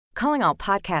calling all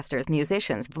podcasters,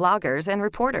 musicians, vloggers, and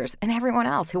reporters, and everyone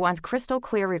else who wants crystal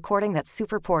clear recording that's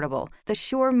super portable. The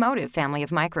Shure Motive family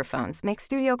of microphones makes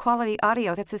studio-quality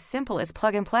audio that's as simple as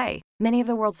plug and play. Many of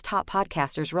the world's top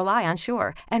podcasters rely on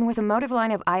Shure, and with a Motive line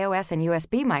of iOS and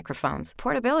USB microphones,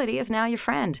 portability is now your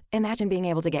friend. Imagine being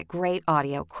able to get great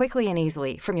audio quickly and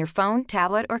easily from your phone,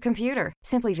 tablet, or computer.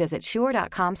 Simply visit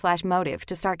shure.com/motive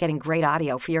to start getting great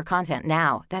audio for your content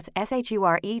now. That's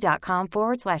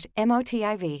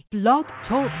SHURE.com/MOTIV. Blog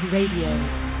Talk Radio.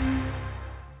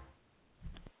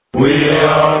 We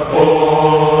are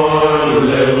poor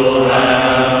little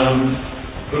lambs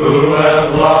who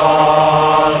have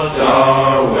lost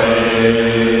our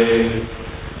way.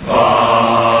 Ba,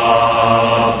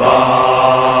 ba, ba.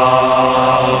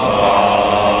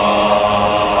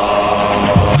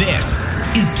 This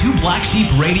is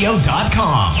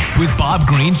TwoBlackSheepRadio.com with Bob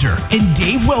Granger and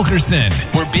Dave Wilkerson,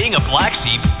 where being a black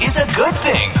sheep is a good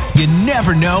thing. You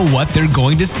never know what they're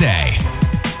going to say.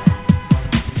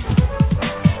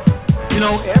 You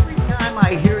know, every time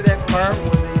I hear that part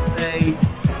when they say,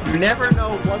 you never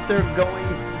know what they're going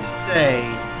to say,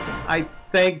 I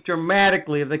think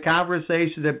dramatically of the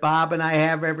conversation that Bob and I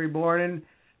have every morning.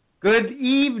 Good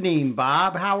evening,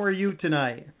 Bob. How are you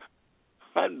tonight?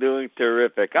 I'm doing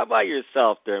terrific. How about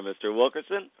yourself there, Mr.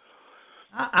 Wilkerson?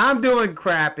 I'm doing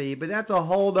crappy, but that's a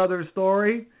whole other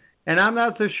story, and I'm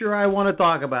not so sure I want to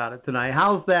talk about it tonight.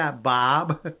 How's that,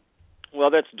 Bob? Well,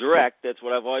 that's direct. That's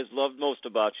what I've always loved most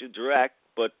about you, direct.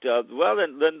 But,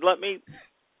 then let me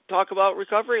talk about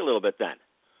recovery a little bit then.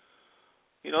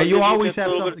 You know, you always have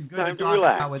something good to talk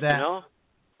relax, about with that. You know?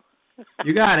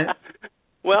 You got it.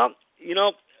 Well, you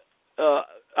know,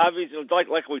 obviously,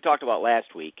 like we talked about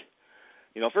last week,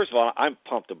 you know, first of all, I'm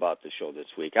pumped about the show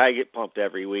this week. I get pumped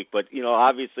every week, but, you know,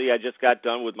 obviously I just got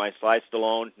done with my Sly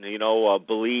Stallone, you know,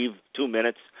 Believe 2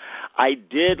 minutes. I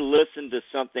did listen to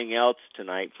something else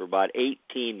tonight for about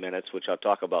 18 minutes, which I'll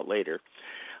talk about later.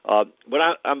 But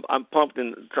I'm pumped,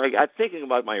 and I'm thinking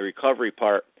about my recovery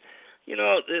part. You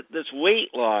know, this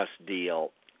weight loss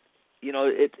deal, you know,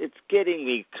 it's getting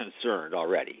me concerned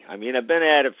already. I mean, I've been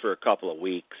at it for a couple of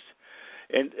weeks,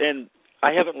 and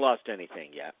I haven't lost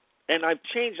anything yet. And I've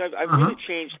really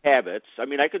changed habits. I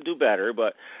mean, I could do better,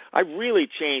 but I've really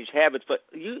changed habits. But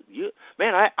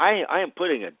man, I am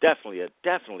putting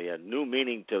definitely a new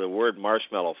meaning to the word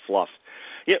marshmallow fluff.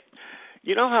 You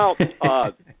know how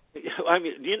I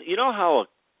mean, you know how a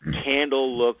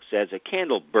candle looks as a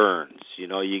candle burns. You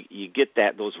know, you get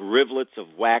those rivulets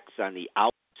of wax on the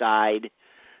outside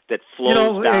that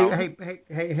flows down.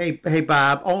 Hey,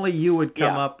 Bob. Only you would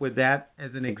come up with that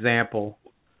as an example.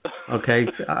 Okay.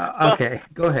 Okay.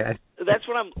 Go ahead. That's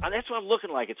what I'm looking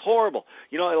like. It's horrible.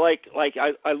 You know, like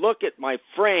I look at my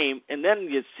frame, and then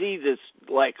you see this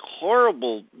like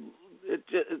horrible.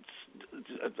 It's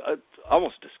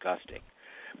almost disgusting.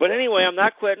 But anyway, I'm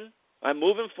not quitting. I'm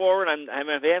moving forward. I'm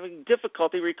having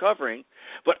difficulty recovering,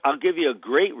 but I'll give you a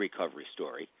great recovery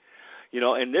story. You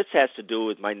know, and this has to do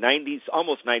with my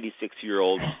almost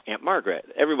 96-year-old Aunt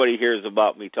Margaret. Everybody hears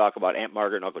about me talk about Aunt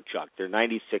Margaret and Uncle Chuck. They're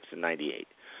 96 and 98.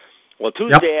 Well,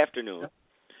 Tuesday afternoon,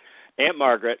 Aunt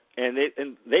Margaret, and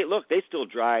they still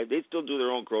drive. They still do their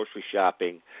own grocery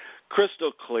shopping.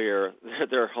 Crystal clear.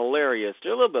 They're hilarious.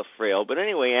 They're a little bit frail, but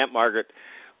anyway, Aunt Margaret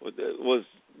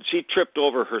she tripped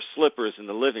over her slippers in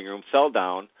the living room, fell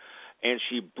down, and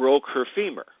she broke her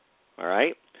femur. All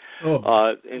right?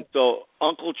 Oh. And so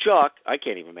Uncle Chuck, I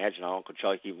can't even imagine how Uncle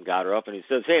Chuck even got her up, and he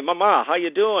says, "Hey, Mama, how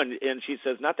you doing?" And she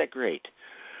says, "Not that great."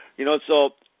 You know,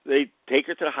 so they take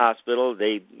her to the hospital.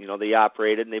 They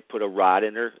operated, and they put a rod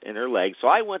in her leg. So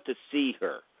I went to see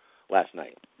her last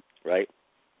night, right?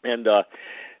 And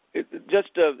and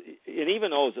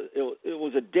even though it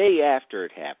was a day after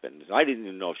it happened, I didn't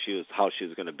even know how she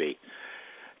was going to be.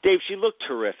 Dave, she looked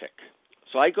terrific.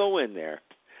 So I go in there,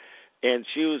 and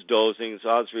she was dozing. So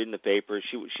I was reading the paper.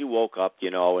 She woke up,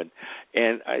 you know, and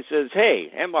I says,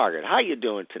 "Hey, Aunt Margaret, how you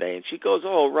doing today?" And she goes,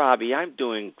 "Oh, Robbie, I'm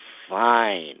doing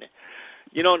fine."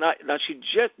 You know, now she's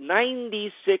just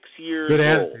 96 years Good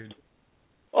old. attitude.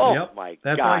 Oh, yep. my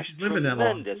That's gosh. why she's living that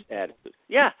long. Tremendous attitude.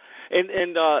 Yeah. And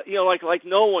you know, like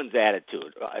no one's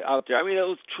attitude out there. I mean, it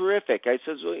was terrific. I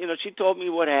says, well, you know, she told me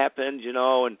what happened, you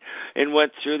know, and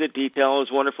went through the detail. It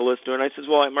was wonderful listener. And I says,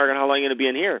 well, Aunt Margaret, how long are you going to be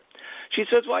in here? She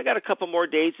says, well, I got a couple more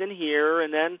days in here,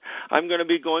 and then I'm going to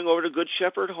be going over to Good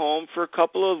Shepherd Home for a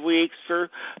couple of weeks for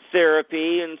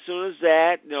therapy. And as soon as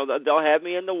that, you know, they'll have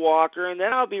me in the walker, and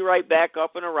then I'll be right back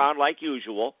up and around like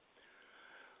usual.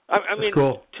 I mean,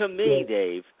 cool. To me,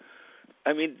 Dave,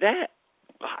 I mean,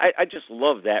 I just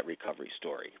love that recovery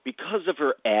story because of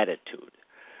her attitude.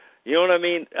 You know what I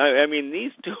mean? I mean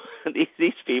these two,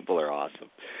 these people are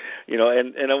awesome. You know,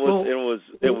 and it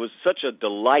was such a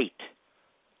delight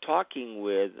talking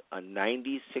with a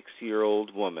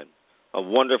 96-year-old woman, a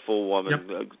wonderful woman,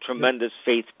 a tremendous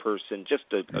faith person, just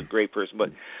a great person. But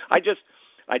I just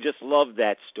love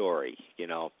that story, you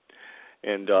know.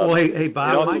 And well, hey,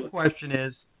 Bob, my question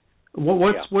is,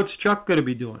 what's Chuck going to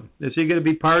be doing? Is he going to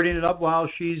be partying it up while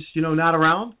she's, not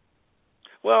around?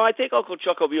 Well, I think Uncle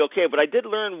Chuck will be okay, but I did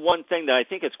learn one thing that I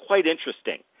think is quite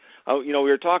interesting. We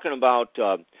were talking about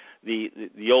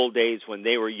the old days when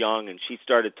they were young, and she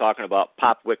started talking about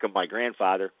Pop Wickham, my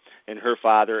grandfather, and her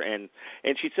father, and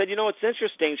she said, it's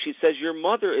interesting. She says, your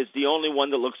mother is the only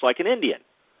one that looks like an Indian.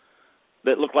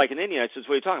 That looked like an Indian. I says,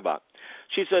 what are you talking about?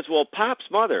 She says, well, Pop's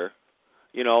mother,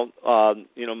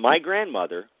 my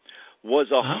grandmother,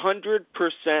 was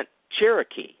 100%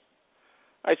 Cherokee.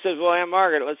 I said, well, Aunt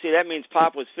Margaret, let's see, that means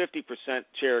Pop was 50%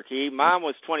 Cherokee. Mom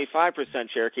was 25%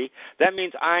 Cherokee. That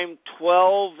means I'm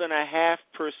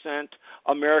 12.5%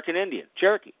 American Indian,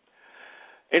 Cherokee.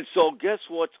 And so guess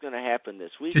what's going to happen this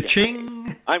weekend?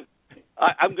 Cha-ching! I'm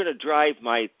going to drive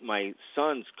my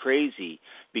sons crazy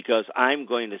because I'm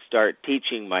going to start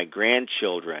teaching my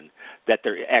grandchildren that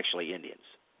they're actually Indians.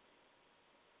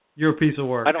 You're a piece of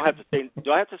work. I don't have to say.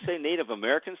 Do I have to say Native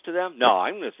Americans to them? No,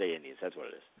 I'm going to say Indians. That's what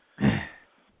it is.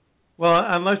 Well,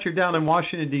 unless you're down in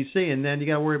Washington, D.C., and then you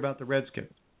got to worry about the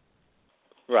Redskins.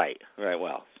 Right.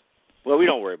 Well, we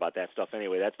don't worry about that stuff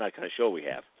anyway. That's not the kind of show we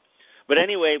have. But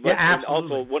anyway, and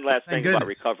also one last thing about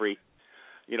recovery.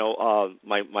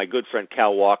 My good friend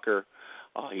Cal Walker,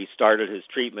 he started his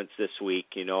treatments this week.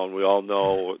 And we all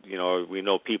know, we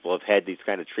know people have had these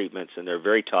kind of treatments, and they're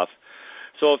very tough.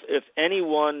 So if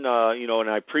anyone, and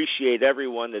I appreciate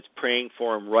everyone that's praying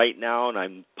for him right now, and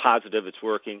I'm positive it's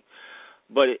working.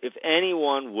 But if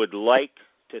anyone would like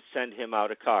to send him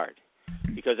out a card,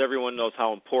 because everyone knows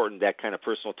how important that kind of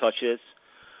personal touch is,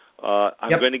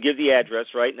 I'm going to give the address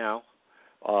right now.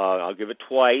 I'll give it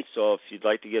twice, so if you'd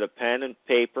like to get a pen and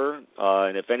paper,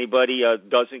 and if anybody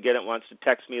doesn't get it, wants to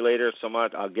text me later,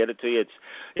 I'll get it to you.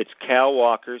 It's Cal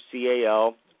Walker,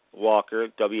 C-A-L, Walker,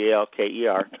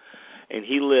 W-A-L-K-E-R, and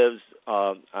he lives,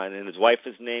 and his wife's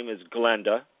name is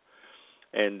Glenda,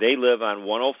 and they live on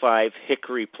 105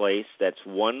 Hickory Place. That's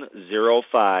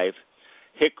 105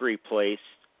 Hickory Place,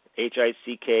 Hickory,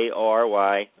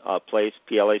 Place,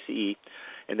 Place,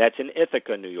 and that's in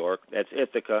Ithaca, New York. That's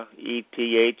Ithaca,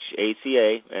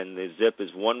 Ethaca, and the zip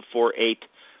is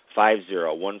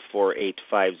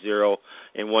 14850.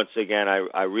 And once again,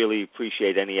 I really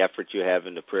appreciate any effort you have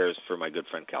in the prayers for my good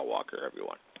friend Cal Walker,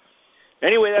 everyone.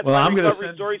 Anyway, that's my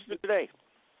recovery stories for today.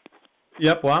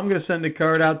 Yep, well, I'm going to send a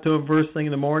card out to him first thing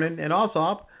in the morning, and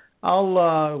also I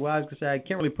was going to say, I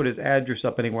can't really put his address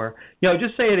up anywhere.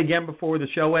 Just say it again before the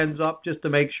show ends up, just to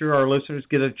make sure our listeners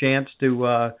get a chance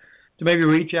to maybe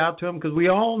reach out to him, because we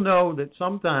all know that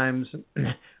sometimes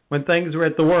when things are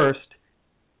at the worst,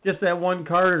 just that one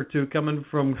card or two coming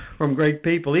from great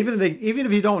people, even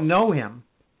if you don't know him,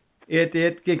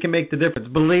 it can make the difference.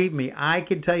 Believe me, I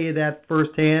can tell you that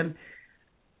firsthand.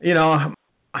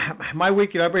 My week,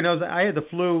 everybody knows I had the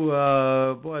flu,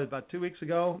 about 2 weeks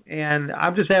ago, and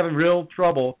I'm just having real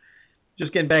trouble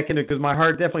just getting back into it because my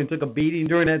heart definitely took a beating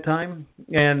during that time,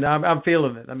 and I'm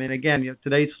feeling it. I mean, again,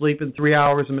 today sleeping 3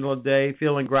 hours in the middle of the day,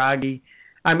 feeling groggy.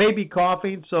 I may be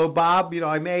coughing, so Bob,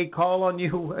 I may call on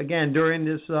you again during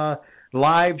this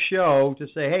live show to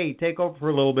say, hey, take over for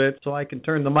a little bit so I can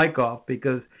turn the mic off,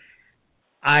 because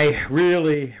I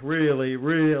really, really,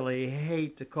 really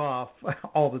hate to cough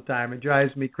all the time. It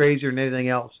drives me crazier than anything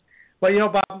else. But,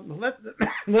 Bob,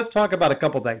 let's talk about a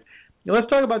couple things. Let's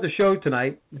talk about the show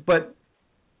tonight, but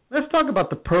let's talk about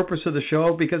the purpose of the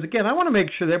show, because, again, I want to make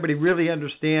sure that everybody really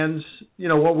understands,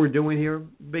 what we're doing here,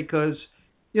 because,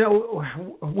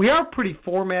 we are pretty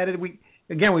formatted. We've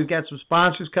got some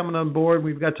sponsors coming on board.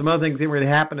 We've got some other things that are going to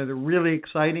happen that are really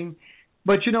exciting.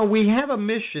 But, we have a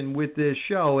mission with this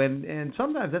show, and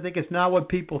sometimes I think it's not what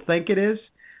people think it is.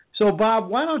 So, Bob,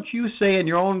 why don't you say in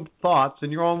your own thoughts, in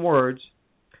your own words,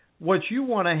 what you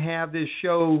want to have this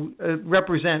show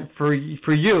represent for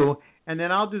you, and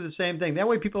then I'll do the same thing. That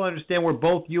way people understand where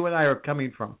both you and I are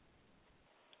coming from.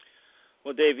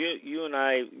 Well, Dave, you and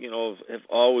I, have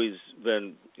always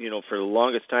been, for the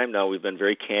longest time now, we've been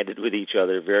very candid with each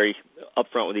other, very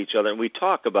upfront with each other, and we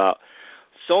talk about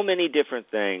so many different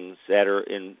things that are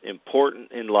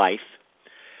important in life,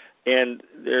 and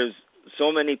there's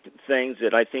so many things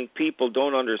that I think people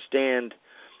don't understand.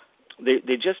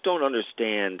 They just don't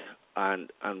understand on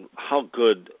how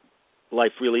good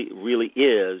life really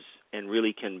is and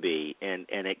really can be, and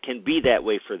it can be that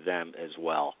way for them as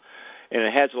well. and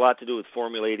it has a lot to do with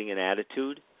formulating an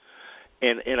attitude.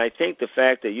 And I think the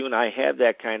fact that you and I have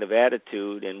that kind of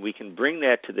attitude, and we can bring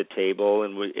that to the table,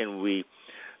 and we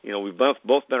we've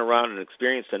both been around and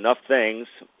experienced enough things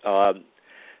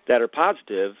that are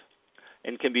positive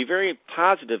and can be very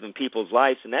positive in people's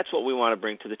lives, and that's what we want to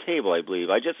bring to the table, I believe.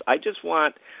 I just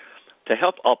want to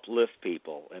help uplift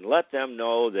people and let them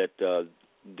know that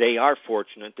they are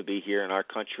fortunate to be here in our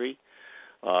country,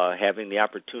 having the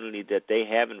opportunity that they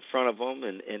have in front of them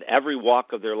in every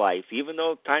walk of their life, even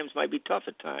though times might be tough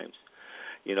at times,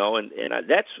 and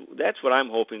that's what I'm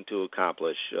hoping to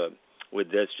accomplish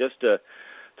with this, just to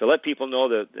let people know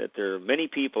that there are many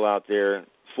people out there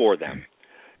for them.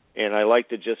 And I like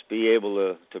to just be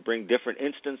able to bring different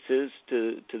instances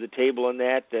to the table on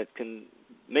that can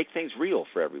make things real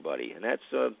for everybody. And that's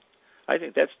I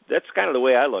think that's kind of the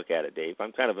way I look at it, Dave.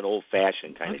 I'm kind of an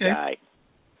old-fashioned kind of guy.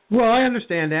 Well, I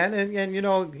understand that, and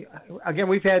again,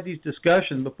 we've had these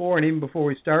discussions before, and even before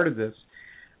we started this.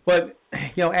 But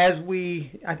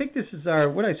I think this is our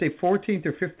 14th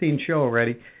or 15th show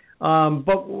already.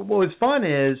 But what was fun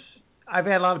is I've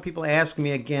had a lot of people ask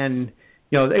me again.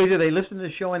 Either they listen to the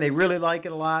show and they really like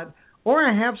it a lot, or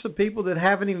I have some people that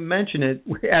haven't even mentioned it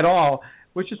at all,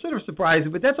 which is sort of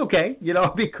surprising. But that's okay,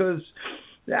 because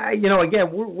again,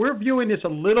 we're viewing this a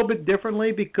little bit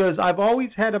differently, because I've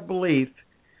always had a belief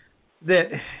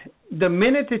that the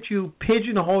minute that you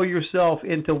pigeonhole yourself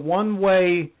into one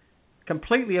way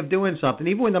completely of doing something,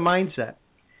 even with the mindset,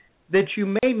 that you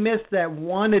may miss that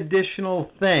one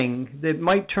additional thing that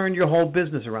might turn your whole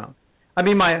business around. I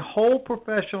mean, my whole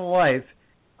professional life,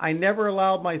 I never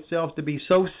allowed myself to be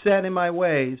so set in my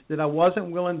ways that I wasn't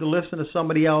willing to listen to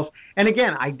somebody else. And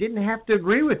again, I didn't have to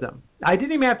agree with them. I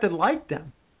didn't even have to like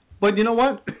them. But you know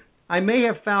what? I may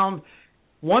have found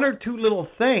one or two little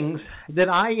things that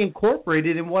I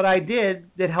incorporated in what I did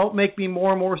that helped make me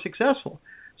more and more successful.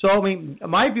 So, I mean,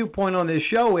 my viewpoint on this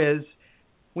show is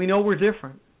we know we're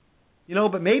different.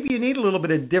 But maybe you need a little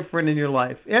bit of different in your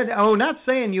life. And I'm not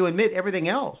saying you admit everything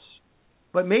else,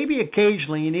 but maybe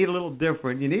occasionally you need a little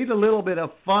different. You need a little bit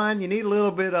of fun. You need a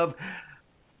little bit of,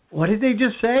 what did they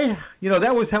just say?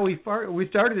 That was how we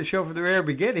started the show from the very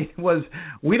beginning, was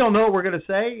we don't know what we're going to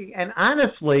say. And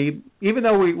honestly, even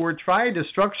though we're trying to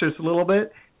structure this a little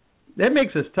bit, that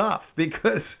makes us tough,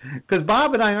 because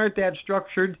Bob and I aren't that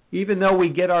structured, even though we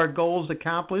get our goals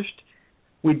accomplished.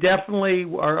 We definitely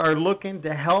are looking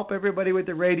to help everybody with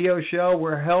the radio show.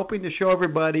 We're helping to show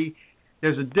everybody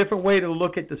there's a different way to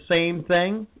look at the same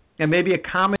thing, and maybe a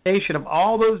combination of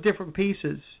all those different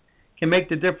pieces can make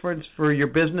the difference for your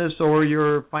business or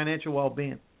your financial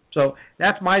well-being. So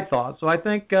that's my thought. So I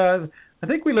think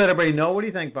we let everybody know. What do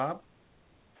you think, Bob?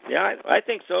 Yeah, I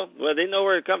think so. Well, they know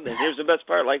where it comes from. Here's the best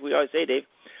part. Like we always say, Dave,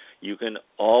 you can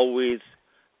always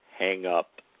hang up.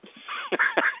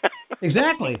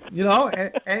 Exactly.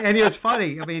 And it's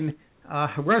funny. I mean,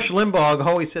 Rush Limbaugh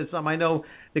always said something. I know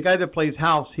the guy that plays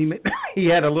House, he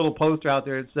had a little poster out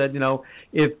there that said,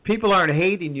 if people aren't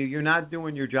hating you, you're not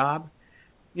doing your job.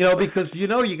 Because, you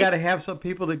got to have some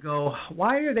people that go,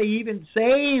 why are they even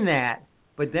saying that?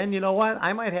 But then, you know what?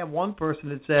 I might have one person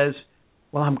that says,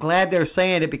 well, I'm glad they're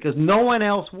saying it because no one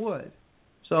else would.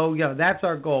 So, that's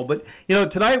our goal. But,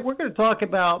 tonight we're going to talk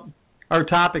about, our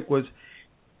topic was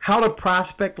how to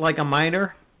prospect like a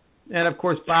minor. And, of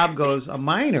course, Bob goes, a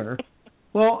minor?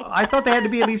 Well, I thought they had to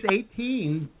be at least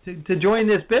 18 to join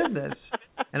this business.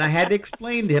 And I had to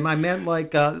explain to him. I meant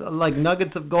like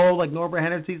nuggets of gold, like Norbert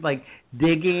Hennessy's, like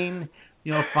digging,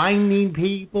 finding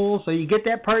people. So you get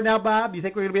that part now, Bob? You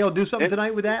think we're going to be able to do something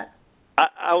tonight with that?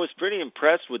 I was pretty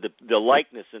impressed with the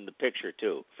likeness in the picture,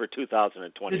 too, for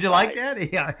 2025. Did you like that?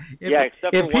 Yeah.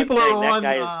 Except for one thing, that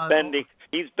guy is bending.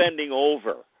 He's bending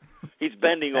over. He's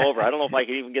bending over. I don't know if I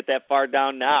can even get that far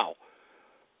down now.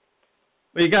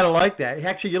 Well, you got to like that.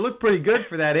 Actually, you look pretty good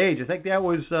for that age. I think that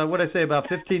was, about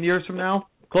 15 years from now?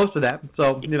 Close to that.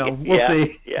 So, we'll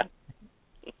see. Yeah.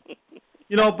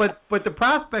 But the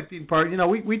prospecting part,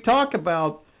 we talk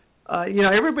about,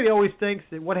 everybody always thinks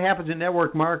that what happens in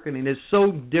network marketing is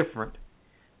so different,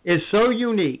 is so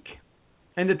unique.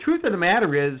 And the truth of the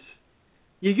matter is,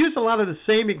 you use a lot of the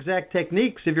same exact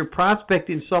techniques if you're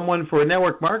prospecting someone for a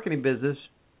network marketing business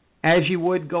as you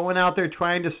would going out there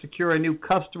trying to secure a new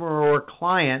customer or a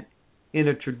client in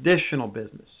a traditional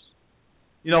business.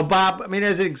 Bob, I mean,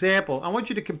 as an example, I want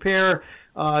you to compare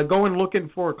going looking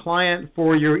for a client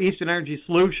for your Eastern Energy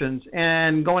Solutions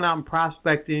and going out and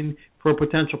prospecting for a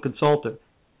potential consultant.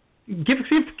 Give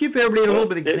everybody a little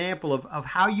bit of example of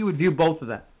how you would view both of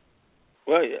that.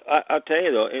 Well, I'll tell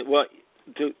you, though,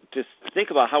 to think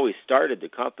about how we started the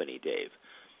company, Dave.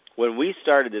 When we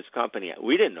started this company,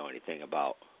 we didn't know anything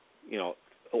about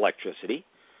electricity.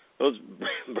 It was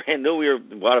brand new.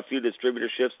 We bought a few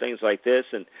distributorships, things like this,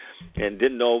 and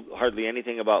didn't know hardly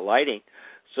anything about lighting.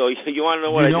 So you want to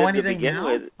know what I did to begin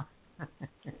now? with?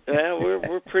 Well,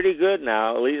 we're pretty good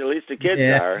now. At least the kids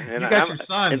are. And you got your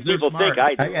sons. And people smart. think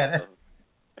I do. I get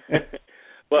it.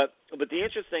 But the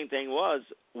interesting thing was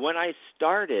when I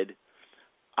started,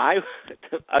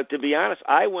 to be honest,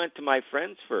 I went to my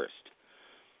friends first.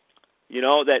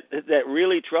 That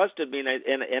really trusted me,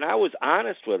 and I was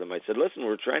honest with them. I said, "Listen,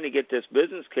 we're trying to get this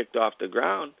business kicked off the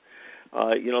ground.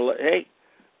 Hey,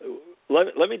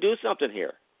 let me do something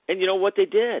here." And you know what they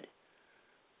did?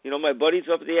 My buddies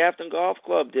up at the Afton Golf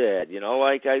Club did.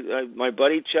 My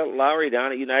buddy Chet Lowry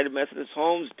down at United Methodist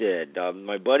Homes did.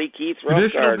 My buddy Keith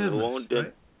Roughgarden, who owned it.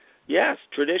 Right? Yes,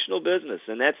 traditional business,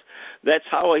 and that's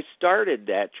how I started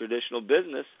that traditional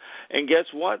business. And guess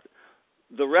what?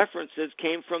 The references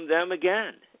came from them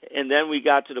again. And then we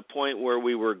got to the point where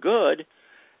we were good,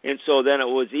 and so then it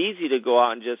was easy to go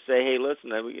out and just say, hey, listen,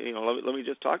 let me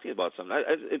just talk to you about something.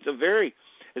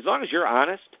 As long as you're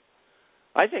honest,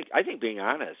 I think being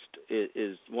honest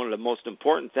is one of the most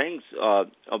important things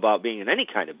about being in any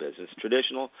kind of business,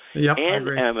 traditional and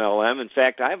MLM. In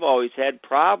fact, I've always had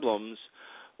problems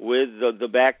with the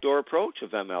backdoor approach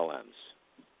of MLMs.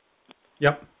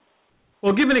 Yep.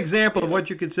 Well, give an example of what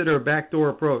you consider a backdoor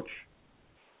approach.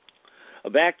 A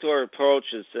backdoor approach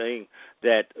is saying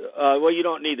that, you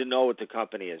don't need to know what the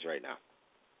company is right now.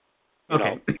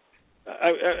 Okay.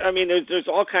 I mean, there's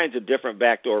all kinds of different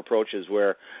backdoor approaches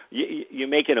where you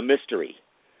make it a mystery.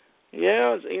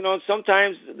 Yeah,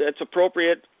 sometimes that's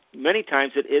appropriate. Many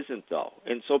times it isn't, though.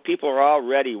 And so people are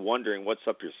already wondering what's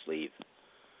up your sleeve.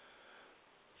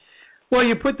 Well,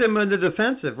 you put them on the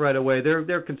defensive right away.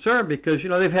 They're concerned because,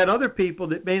 they've had other people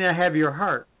that may not have your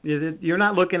heart. You're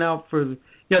not looking out for,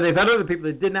 they've had other people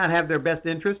that did not have their best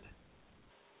interest.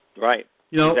 Right.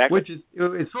 Exactly. Which is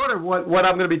it's sort of what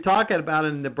I'm going to be talking about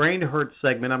in the Brain Hurt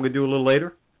segment I'm going to do a little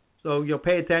later. So you'll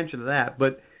pay attention to that.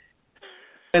 But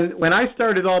when I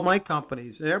started all my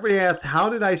companies, everybody asked, how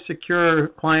did I secure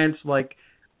clients like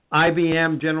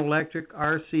IBM, General Electric,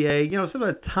 RCA, some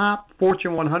of the top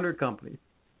Fortune 100 companies?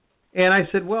 And I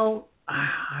said, well,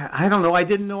 I don't know. I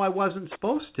didn't know I wasn't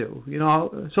supposed to,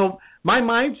 So my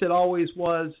mindset always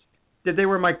was that they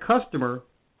were my customer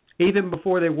even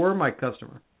before they were my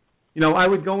customer. I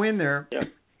would go in there,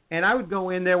 and I would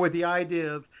go in there with the idea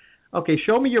of, okay,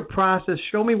 show me your process,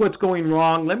 show me what's going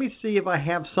wrong. Let me see if I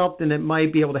have something that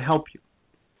might be able to help you.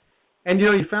 And,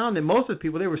 you found that most of the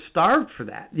people, they were starved for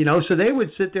that, so they would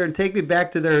sit there and take me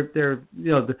back to their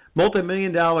the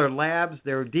multi-million-dollar labs,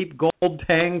 their deep gold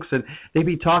tanks, and they'd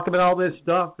be talking about all this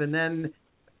stuff. And then,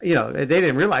 they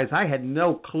didn't realize I had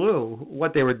no clue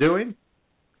what they were doing.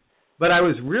 But I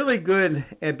was really good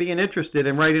at being interested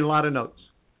and writing a lot of notes.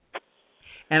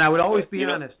 And I would always be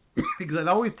honest because I'd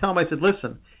always tell them, I said,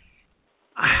 listen,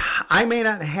 I may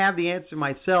not have the answer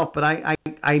myself, but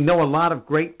I know a lot of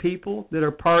great people that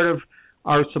are part of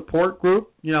our support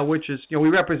group, which is, we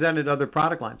represented other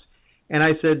product lines. And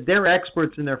I said, they're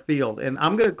experts in their field, and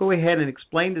I'm going to go ahead and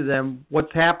explain to them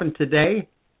what's happened today,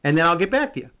 and then I'll get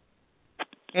back to you.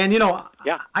 And,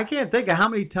 I can't think of how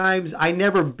many times I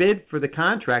never bid for the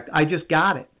contract. I just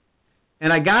got it.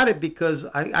 And I got it because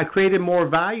I created more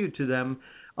value to them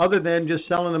other than just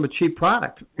selling them a cheap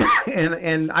product.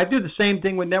 and I do the same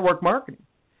thing with network marketing.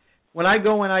 When I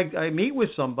go and I meet with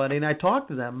somebody and I talk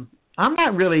to them, I'm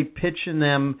not really pitching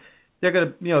them. They're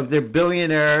going to, they're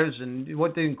billionaires and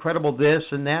what the incredible this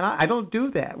and that. I don't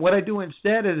do that. What I do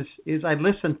instead is I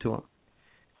listen to them.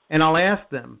 And I'll ask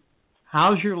them,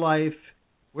 how's your life?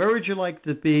 Where would you like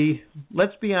to be?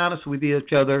 Let's be honest with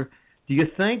each other. Do you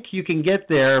think you can get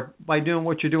there by doing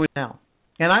what you're doing now?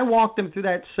 And I walked them through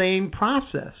that same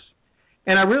process.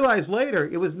 And I realized later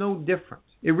it was no different.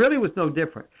 It really was no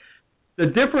different. The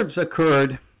difference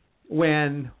occurred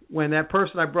when that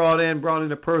person I brought in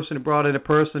a person who brought in a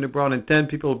person who brought in 10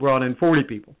 people who brought in 40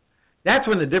 people. That's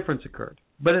when the difference occurred.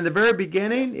 But in the very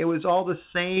beginning, it was all the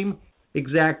same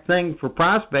exact thing for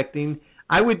prospecting.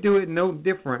 I would do it no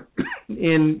different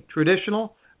in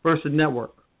traditional versus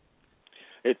network.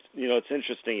 It's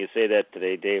interesting you say that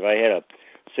today, Dave. I had a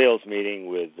sales meeting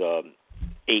with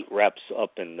 8 reps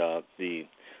up in the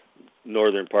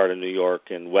northern part of New York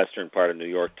and western part of New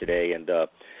York today, and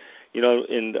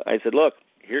and I said, look,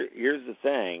 here's the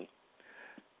thing.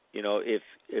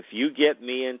 If you get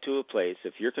me into a place,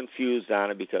 if you're confused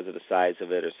on it because of the size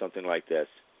of it or something like this,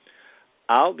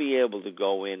 I'll be able to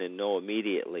go in and know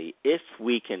immediately if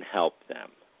we can help them.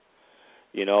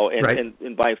 Right.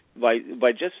 And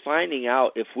by just finding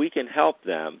out if we can help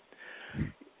them,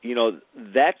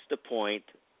 that's the point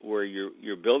where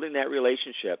you're building that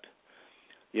relationship,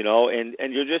 you know, and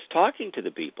you're just talking to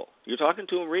the people. You're talking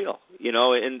to them real, you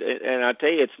know, and I tell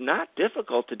you, it's not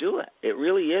difficult to do it. It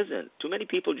really isn't. Too many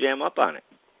people jam up on it.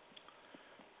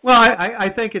 Well, I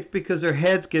think it's because their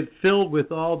heads get filled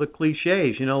with all the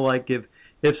cliches, you know, like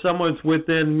if someone's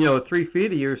within, 3 feet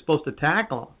of you, you're supposed to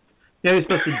tackle them. You're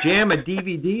supposed to jam a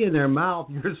DVD in their mouth.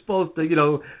 You're supposed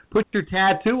to, put your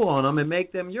tattoo on them and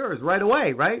make them yours right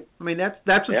away, right? I mean, that's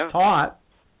what's taught.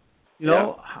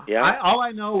 All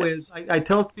I know is I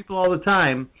tell people all the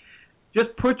time, just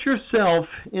put yourself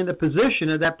in the position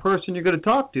of that person you're going to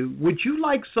talk to. Would you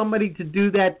like somebody to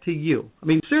do that to you? I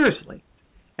mean, seriously.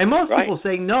 And most people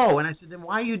say no. And I said, then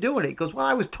why are you doing it? He goes, well,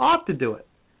 I was taught to do it.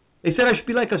 They said I should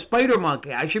be like a spider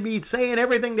monkey. I should be saying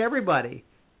everything to everybody.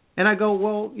 And I go,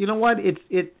 well, you know what?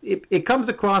 It comes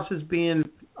across as being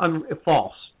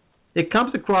false. It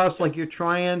comes across like you're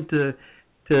trying to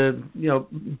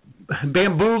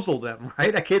bamboozle them,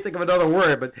 right? I can't think of another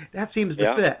word, but that seems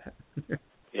to fit.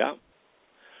 Yeah,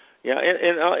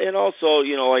 and also,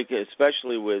 like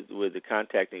especially with the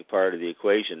contacting part of the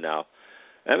equation now,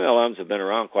 MLMs have been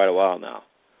around quite a while now,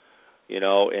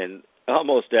 and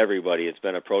almost everybody has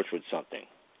been approached with something.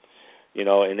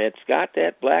 And it's got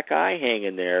that black eye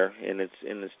hanging there, and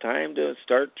it's time to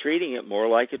start treating it more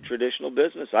like a traditional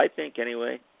business, I think,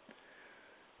 anyway.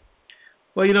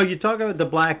 Well, you talk about the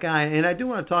black eye, and I do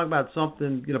want to talk about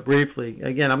something, briefly.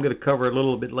 Again, I'm going to cover it a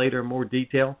little bit later in more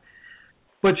detail.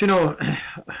 But,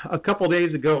 a couple of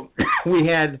days ago, we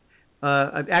had,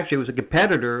 actually it was a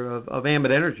competitor of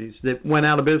Ambit Energies that went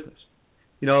out of business.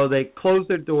 They closed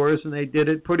their doors, and they did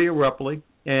it pretty abruptly,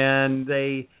 and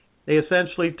they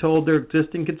essentially told their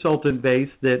existing consultant base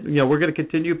that, we're going to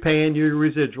continue paying you your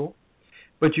residual,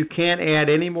 but you can't add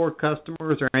any more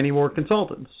customers or any more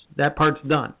consultants. That part's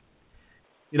done.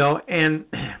 And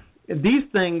these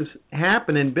things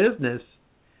happen in business,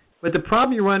 but the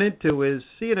problem you run into is,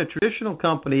 see, in a traditional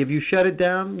company, if you shut it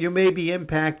down, you may be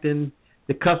impacting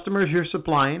the customers you're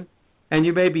supplying, and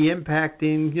you may be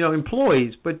impacting,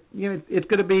 employees, but, it's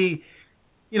going to be,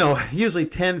 usually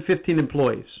 10, 15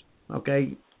 employees,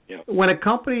 okay? When a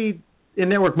company in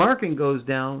network marketing goes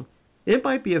down, it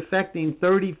might be affecting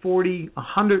 30, 40,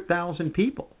 100,000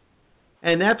 people.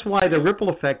 And that's why the ripple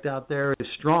effect out there is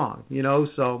strong,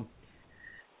 So,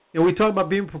 we talk about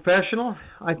being professional.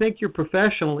 I think you're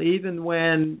professional even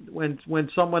when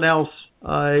someone else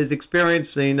is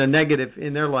experiencing a negative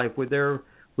in their life with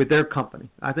their company.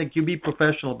 I think you be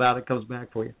professional about it, comes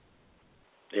back for you.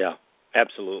 Yeah,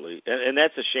 absolutely. And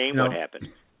that's a shame what happened.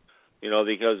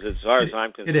 Because as far as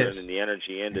I'm concerned in the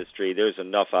energy industry, there's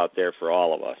enough out there for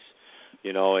all of us.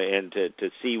 And to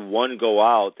see one go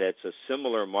out that's a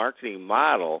similar marketing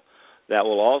model that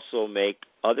will also make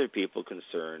other people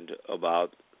concerned about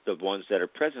the ones that are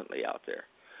presently out there.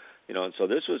 And so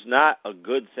this was not a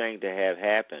good thing to have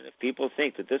happen. If people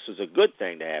think that this was a good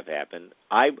thing to have happen,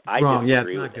 I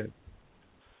disagree with it.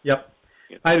 Yep,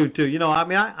 I do too.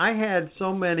 I had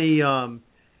so many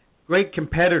great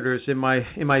competitors in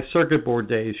my circuit board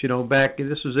days. Back,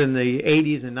 this was in the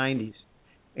 80s and 90s.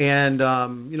 And,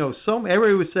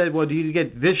 everybody would say, well, do you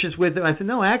get vicious with them? I said,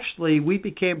 no, actually, we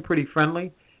became pretty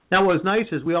friendly. Now, what was nice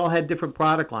is we all had different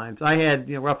product lines. I had,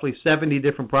 roughly 70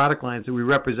 different product lines that we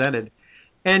represented.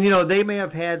 And, they may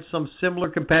have had some similar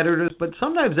competitors, but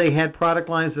sometimes they had product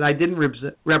lines that I didn't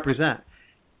represent.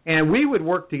 And we would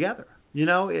work together.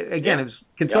 Again, it was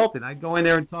consulting. I'd go in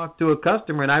there and talk to a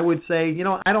customer, and I would say,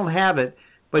 I don't have it,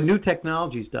 but New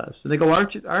Technologies does. And they go,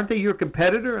 aren't they your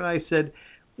competitor? And I said,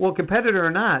 well, competitor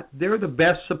or not, they're the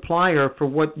best supplier for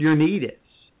what your need is.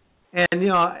 And,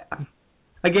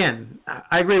 again,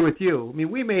 I agree with you. I mean,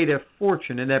 we made a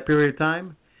fortune in that period of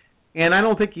time, and I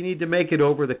don't think you need to make it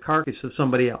over the carcass of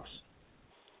somebody else.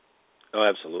 Oh,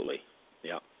 absolutely.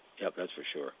 Yeah, that's for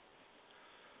sure.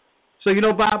 So,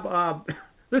 Bob,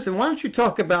 listen, why don't you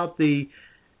talk about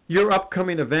your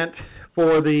upcoming event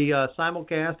for the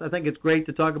simulcast? I think it's great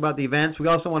to talk about the events. We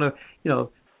also want to,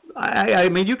 I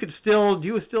mean, do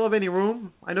you still have any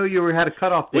room? I know you had a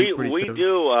cutoff date. We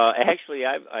do. Actually,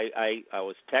 I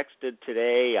was texted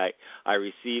today. I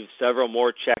received several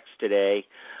more checks today,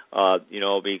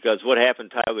 because what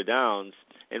happened at Tioga Downs,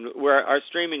 and our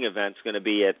streaming event's going to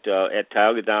be at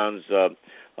Tioga Downs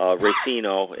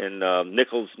Racino in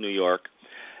Nichols, New York.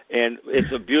 And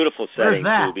it's a beautiful setting,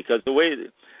 too, because the way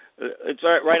it's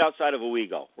right outside of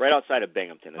Owego, right outside of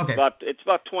Binghamton. It's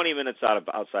about 20 minutes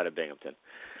outside of Binghamton.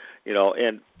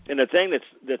 And the thing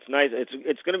that's nice,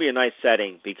 it's going to be a nice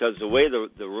setting because the way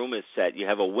the room is set, you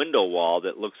have a window wall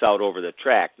that looks out over the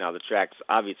track. Now the track's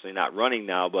obviously not running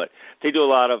now, but they do a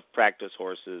lot of practice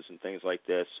horses and things like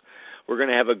this. We're going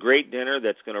to have a great dinner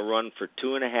that's going to run for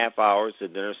 2.5 hours. The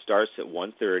dinner starts at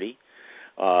 1:30.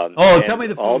 Tell me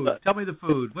the food. Tell me the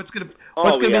food. What's going to be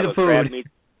the food?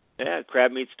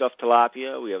 Crab meat stuffed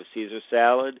tilapia. We have a Caesar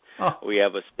salad. We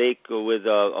have a steak with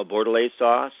a Bordelaise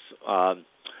sauce.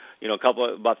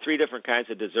 About 3 different kinds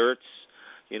of desserts.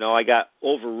 I got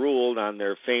overruled on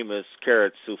their famous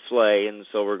carrot souffle, and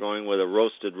so we're going with a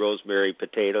roasted rosemary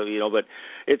potato. But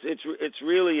it's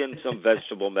really in some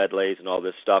vegetable medleys and all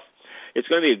this stuff. It's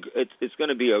going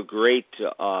to be a great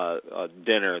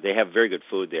dinner. They have very good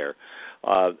food there,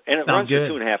 and it runs for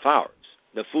 2.5 hours.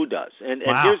 The food does, and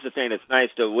here's the thing that's nice: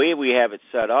 the way we have it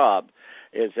set up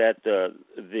is that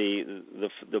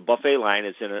the buffet line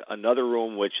is in another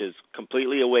room, which is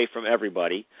completely away from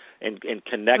everybody and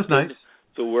connected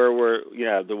to where we're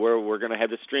going to have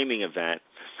the streaming event.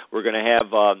 We're going to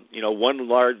have one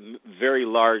very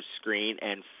large screen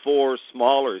and 4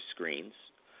 smaller screens,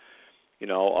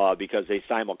 because they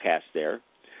simulcast there.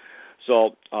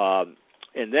 So.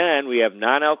 And then we have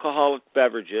non-alcoholic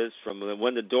beverages from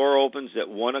when the door opens at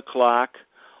 1:00,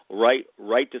 right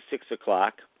to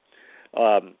 6:00.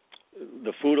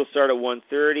 The food will start at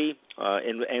 1:30.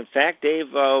 In fact,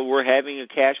 Dave, we're having a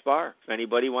cash bar. If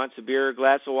anybody wants a beer or a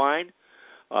glass of wine,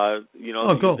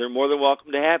 cool. They're more than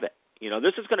welcome to have it.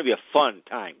 This is going to be a fun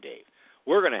time, Dave.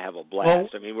 We're going to have a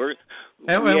blast. Well,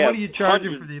 what are you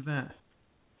charging for the event?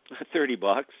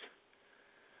 $30.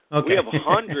 Okay. We have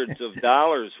hundreds of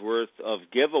dollars worth of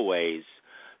giveaways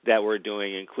that we're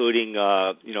doing, including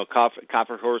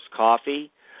Copper Horse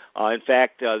Coffee. In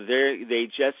fact, they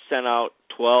just sent out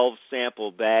 12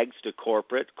 sample bags to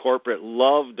corporate. Corporate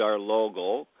loved our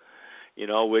logo,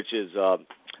 which is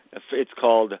it's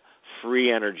called Free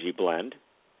Energy Blend.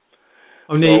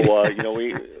 Oh, neat. So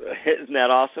isn't that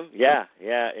awesome? Yeah,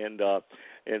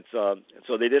 and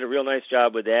so they did a real nice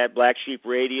job with that. Black Sheep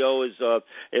Radio is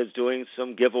doing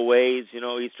some giveaways,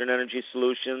 Eastern Energy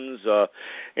Solutions,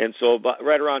 and so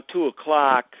right around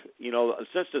 2:00,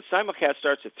 since the simulcast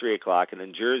starts at 3:00, and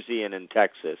in Jersey and in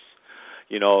Texas,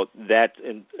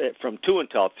 from 2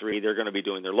 until 3, they're going to be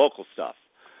doing their local stuff.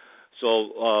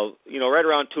 So right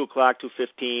around 2:00,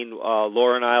 2:15,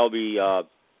 Laura and I will be.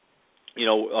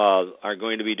 Are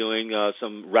going to be doing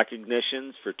some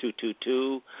recognitions for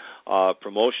 222,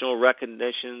 promotional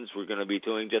recognitions. We're going to be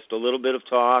doing just a little bit of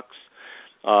talks,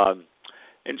 and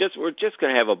we're just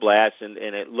going to have a blast. And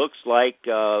it looks like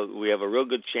we have a real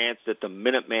good chance that the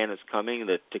Minuteman is coming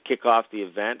to kick off the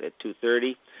event at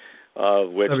 2:30,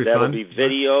 that'll be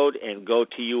videoed and go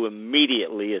to you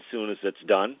immediately as soon as it's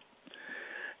done.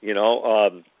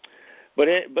 But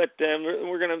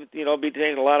we're going to be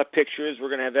taking a lot of pictures. We're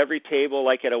going to have every table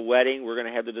like at a wedding. We're going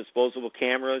to have the disposable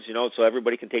cameras, so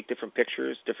everybody can take different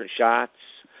pictures, different shots.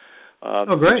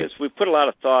 Great. We put a lot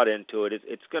of thought into it.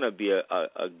 It's going to be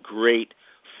a great,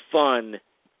 fun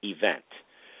event,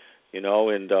 and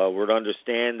we're to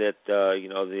understand that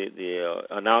the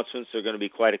announcements are going to be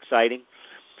quite exciting.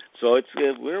 So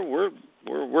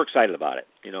we're excited about it,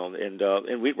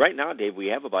 and we right now, Dave, we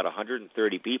have about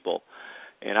 130 people.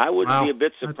 And I wouldn't be a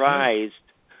bit surprised.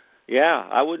 Yeah,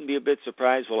 I wouldn't be a bit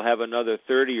surprised we'll have another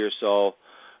 30 or so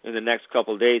in the next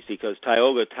couple of days because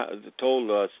Tioga told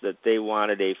us that they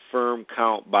wanted a firm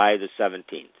count by the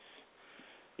 17th.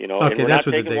 And we're not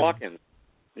taking walk-ins.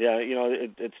 Yeah,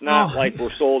 it's not like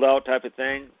we're sold out type of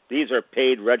thing. These are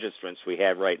paid registrants we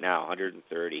have right now,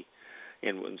 130.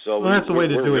 And so that's the way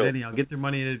to do it anyhow. Get their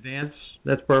money in advance.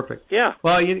 That's perfect. Yeah.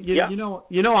 Well,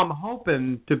 I'm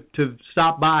hoping to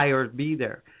stop by or be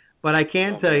there, but I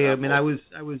can tell you. I mean, I was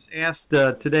asked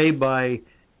today by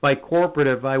corporate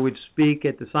if I would speak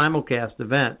at the simulcast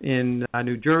event in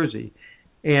New Jersey,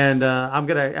 and I'm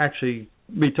going to actually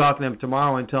be talking to them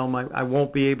tomorrow and tell them I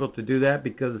won't be able to do that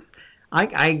because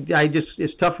I just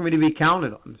it's tough for me to be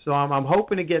counted on. So I'm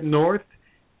hoping to get north.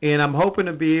 And I'm hoping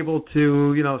to be able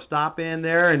to, stop in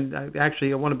there. And I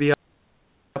want to be up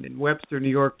in Webster, New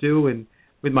York, too, and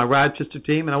with my Rochester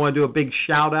team. And I want to do a big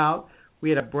shout-out. We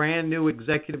had a brand-new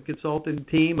executive consultant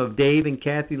team of Dave and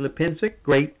Kathy Lipinczyk,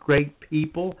 great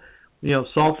people,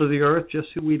 salt of the earth, just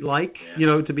who we'd like,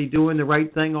 to be doing the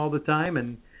right thing all the time.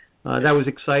 And that was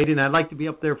exciting. I'd like to be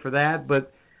up there for that.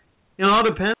 But it all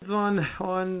depends on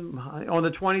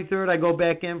the 23rd. I go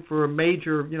back in for a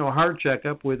major, heart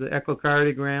checkup with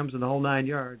echocardiograms and the whole 9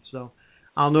 yards. So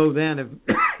I'll know then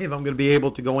if I'm going to be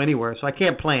able to go anywhere. So I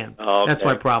can't plan. Oh, okay. That's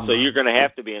my problem. So you're going to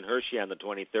have to be in Hershey on the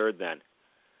 23rd then.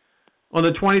 On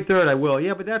the 23rd, I will.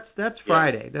 Yeah, but that's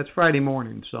Friday. That's Friday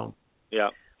morning. So. Yeah.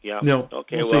 No.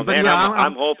 Okay. We'll Well, see. man,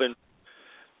 I'm hoping.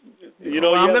 You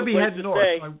know, I'm you going have to be a place heading to north.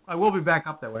 stay. So I will be back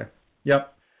up that way.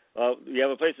 Yep. You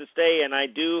have a place to stay, and I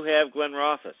do have Glenn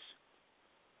Rothus.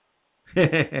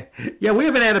 Yeah, we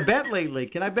haven't had a bet lately.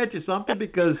 Can I bet you something?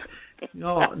 Because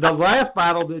the last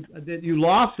bottle that you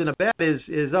lost in a bet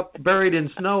is up buried in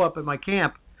snow up at my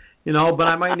camp. But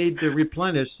I might need to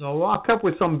replenish. So I'll come up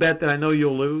with some bet that I know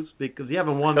you'll lose because you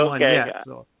haven't won one yet.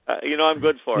 So I'm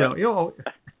good for it.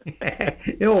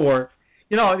 It'll work.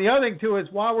 The other thing too is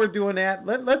while we're doing that,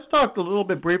 let's talk a little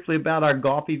bit briefly about our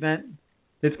golf event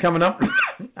that's coming up.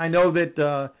 I know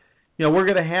that we're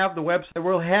going to have the website.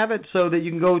 We'll have it so that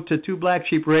you can go to Two Black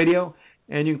Sheep Radio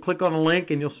and you can click on a link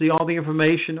and you'll see all the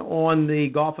information on the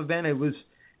golf event. It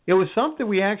was something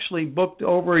we actually booked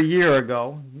over a year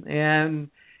ago, and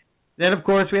then of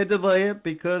course we had to delay it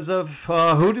because of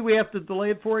who did we have to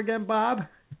delay it for again, Bob?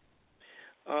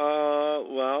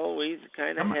 Well, we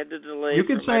kind of had to delay you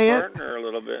can for say my partner a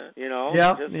little bit,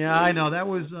 Yeah, I know. That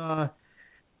was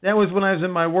when I was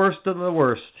in my worst of the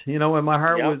worst, when my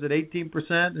heart was at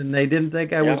 18% and they didn't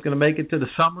think I was going to make it to the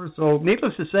summer. So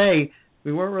needless to say,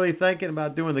 we weren't really thinking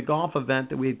about doing the golf event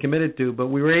that we had committed to, but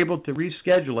we were able to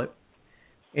reschedule it.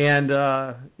 And,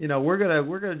 we're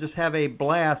going to just have a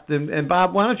blast. And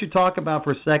Bob, why don't you talk about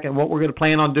for a second what we're going to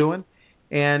plan on doing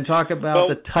and talk about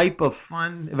the type of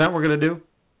fun event we're going to do?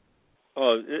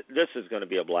 Oh, this is going to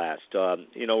be a blast. We're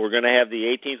going to have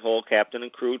the 18th hole captain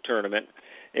and crew tournament,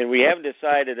 and we haven't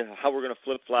decided how we're going to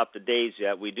flip-flop the days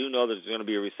yet. We do know there's going to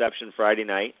be a reception Friday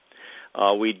night.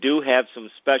 We do have some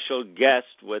special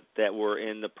guests that we're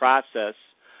in the process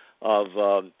of,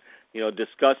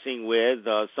 discussing with.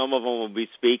 Some of them will be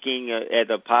speaking at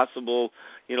a possible,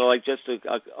 like just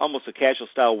almost a casual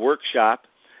style workshop.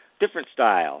 Different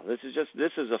style. This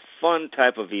is a fun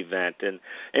type of event, and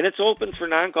it's open for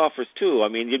non-golfers too. I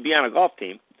mean, you'd be on a golf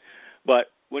team,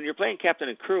 but when you're playing captain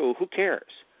and crew, who cares?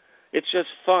 It's just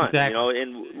fun, exactly.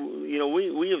 And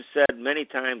we have said many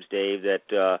times, Dave,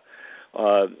 that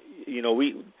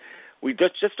we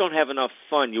just don't have enough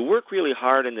fun. You work really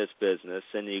hard in this business,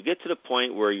 and you get to the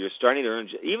point where you're starting to earn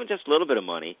even just a little bit of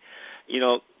money.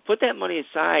 Put that money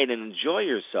aside and enjoy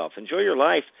yourself. Enjoy your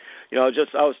life. I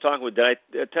was talking with. Did I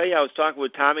tell you I was talking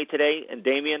with Tommy today and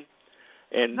Damien?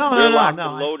 And they're locked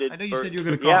and loaded. I know you said you were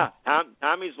going to call. Yeah,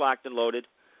 Tommy's locked and loaded.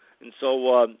 And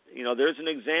so, there's an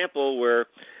example where,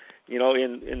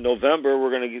 in November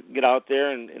we're going to get out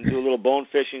there and do a little bone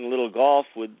fishing, a little golf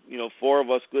with, 4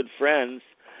 of us good friends,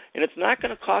 and it's not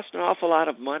going to cost an awful lot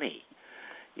of money.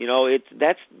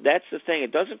 That's the thing.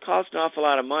 It doesn't cost an awful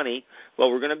lot of money, but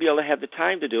we're going to be able to have the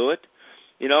time to do it.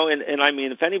 And I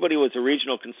mean, if anybody was a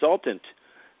regional consultant,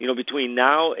 between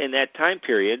now and that time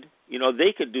period,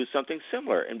 they could do something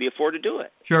similar and be afforded to do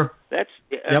it. Sure.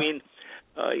 I mean,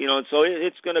 so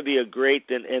it's going to be a great,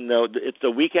 and it's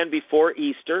the weekend before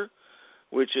Easter,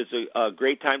 which is a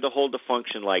great time to hold a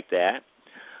function like that.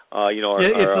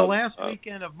 It's the last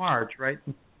weekend of March, right?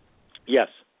 Yes.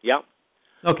 Yeah.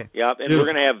 Okay. Yeah, and we're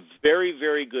going to have very,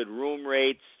 very good room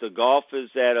rates. The golf is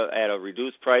at a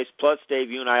reduced price. Plus,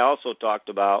 Dave, you and I also talked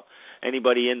about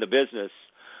anybody in the business.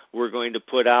 We're going to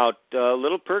put out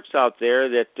little perks out there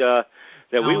that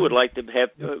we would like to have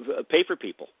pay for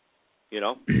people.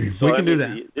 So we can do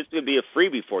that. This could be a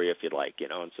freebie for you if you'd like.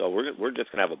 And so we're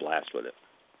just going to have a blast with it.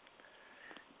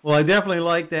 Well, I definitely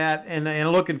like that, and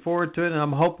looking forward to it, and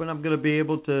I'm hoping I'm going to be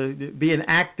able to be an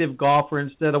active golfer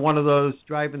instead of one of those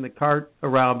driving the cart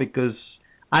around, because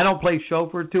I don't play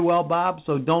chauffeur too well, Bob,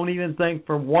 so don't even think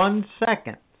for 1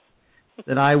 second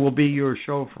that I will be your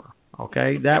chauffeur,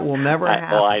 okay? That will never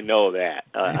happen. Well, I know that.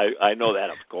 I know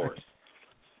that, of course.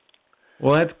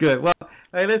 Well, that's good. Well,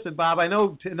 hey, listen, Bob, I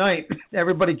know tonight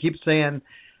everybody keeps saying,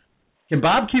 can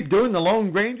Bob keep doing the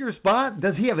Lone Ranger spot?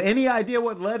 Does he have any idea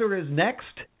what letter is next?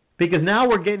 Because now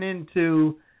we're getting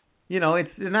into, it's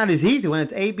not as easy when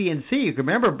it's A, B, and C, you can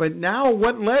remember. But now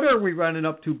what letter are we running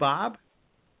up to, Bob?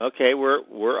 Okay,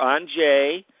 we're on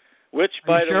J, which,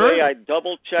 by the way, I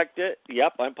double-checked it.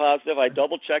 Yep, I'm positive. I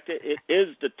double-checked it. It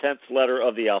is the 10th letter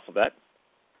of the alphabet,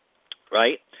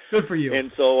 right? Good for you.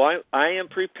 And so I am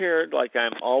prepared, like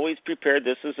I'm always prepared.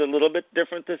 This is a little bit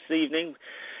different this evening.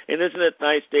 And isn't it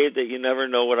nice, Dave, that you never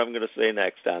know what I'm going to say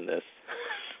next on this?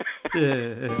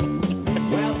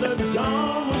 Well, the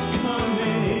dawn was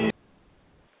coming.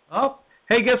 Oh,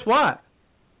 hey, guess what?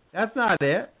 That's not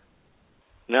it.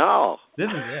 No. This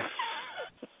is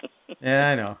it. Yeah,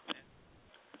 I know.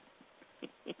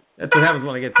 That's what happens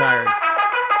when I get tired.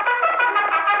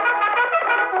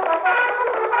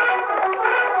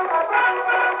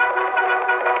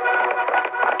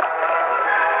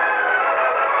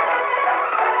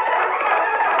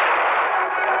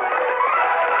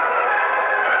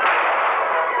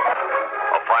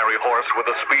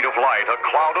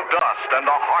 cloud of dust and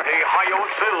a hearty Hi-Yo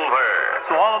Silver.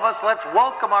 So all of us, let's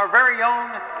welcome our very own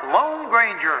Lone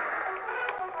Granger.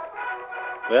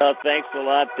 Well, thanks a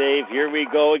lot, Dave. Here we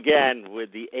go again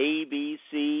with the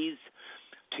ABCs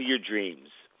to your dreams.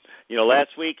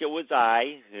 Last week it was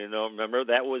I. Remember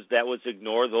that was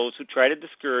ignore those who try to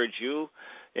discourage you,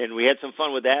 and we had some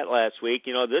fun with that last week.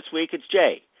 This week it's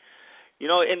Jay.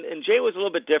 And Jay was a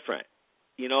little bit different.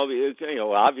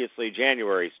 Obviously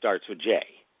January starts with Jay.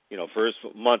 First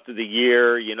month of the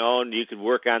year. And you could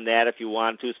work on that if you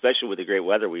want to, especially with the great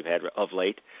weather we've had of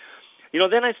late.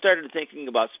 Then I started thinking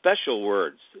about special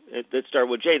words that start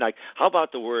with J. Like, how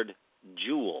about the word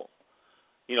jewel?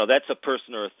 That's a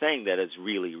person or a thing that is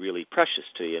really, really precious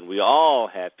to you, and we all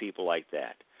have people like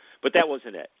that. But that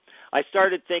wasn't it. I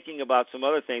started thinking about some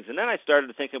other things, and then I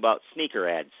started thinking about sneaker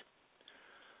ads.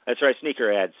 That's right,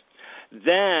 sneaker ads.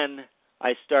 Then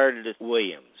I started at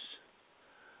Williams.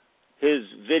 His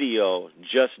video,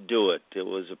 Just Do It. It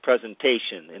was a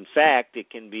presentation. In fact,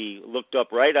 it can be looked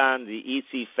up right on the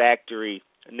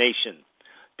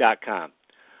ECFactoryNation.com.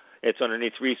 It's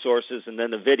underneath resources and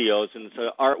then the videos, and it's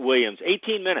Art Williams.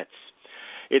 18 minutes.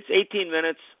 It's 18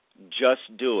 minutes, just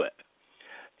do it.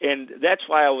 And that's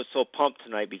why I was so pumped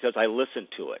tonight, because I listened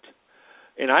to it.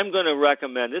 And I'm going to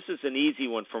recommend, this is an easy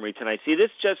one for me tonight. See, this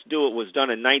Just Do It was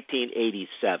done in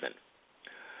 1987.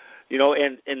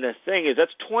 And the thing is,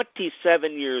 that's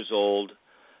 27 years old,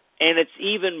 and it's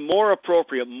even more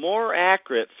appropriate, more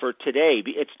accurate for today.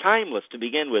 It's timeless to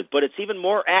begin with, but it's even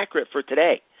more accurate for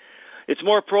today. It's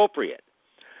more appropriate,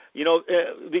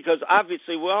 because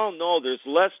obviously we all know there's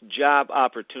less job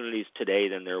opportunities today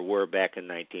than there were back in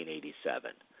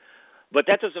 1987. But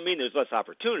that doesn't mean there's less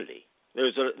opportunity.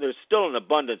 There's still an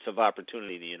abundance of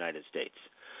opportunity in the United States.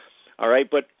 All right,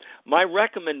 but my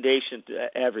recommendation to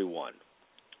everyone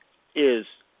is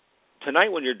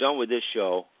tonight when you're done with this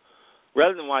show,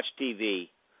 rather than watch TV,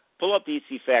 pull up the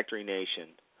EC Factory Nation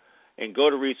and go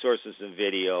to resources and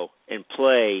video and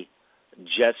play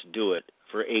Just Do It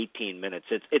for 18 minutes.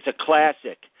 It's a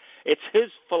classic. It's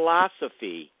his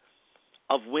philosophy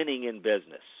of winning in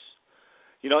business.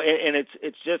 And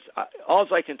it's just, all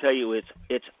I can tell you is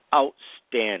it's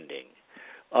outstanding.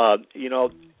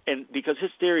 And because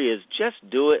his theory is just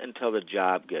do it until the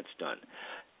job gets done.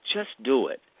 Just do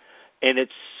it. And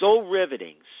it's so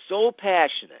riveting, so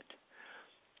passionate.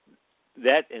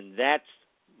 That's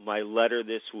my letter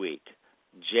this week.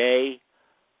 Jay,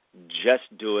 just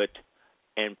do it,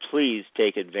 and please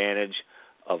take advantage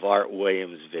of Art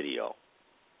Williams' video.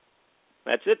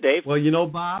 That's it, Dave. Well,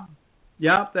 Bob,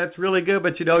 that's really good.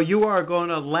 But, you are going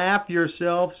to laugh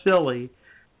yourself silly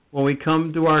when we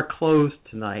come to our close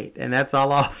tonight. And that's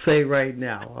all I'll say right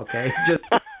now, okay? Just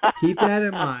keep that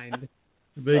in mind.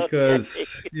 Because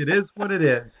it is what it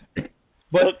is.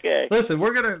 But listen,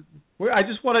 I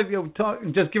just want to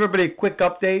just give everybody a quick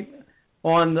update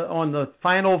on the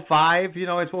final five.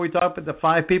 It's what we talked about, the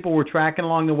 5 people we're tracking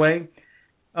along the way.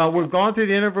 We've gone through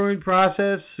the interviewing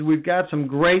process. We've got some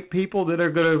great people that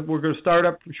we're going to start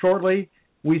up shortly.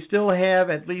 We still have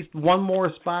at least one more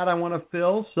spot I want to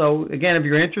fill. So again, if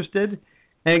you're interested,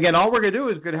 and again, all we're going to do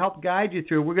is going to help guide you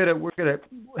through.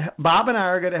 Bob and I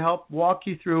are going to help walk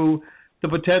you through the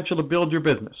potential to build your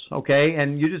business, okay?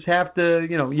 And you just have to,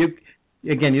 you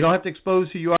don't have to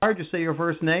expose who you are. Just say your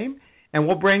first name, and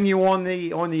we'll bring you on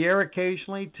the air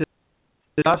occasionally to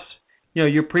discuss,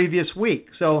 your previous week.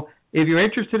 So if you're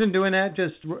interested in doing that,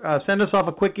 just send us off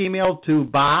a quick email to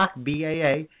BAA,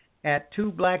 B-A-A, at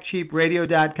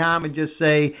 2blacksheepradio.com and just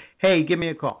say, hey, give me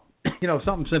a call.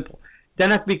 Something simple.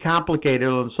 Doesn't have to be complicated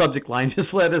on the subject line.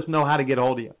 Just let us know how to get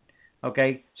hold of you,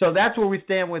 okay? So that's where we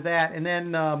stand with that. And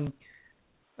then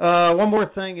one more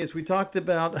thing is we talked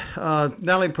about not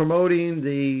only promoting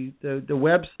the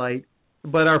website,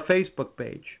 but our Facebook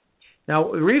page.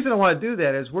 Now, the reason I want to do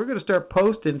that is we're going to start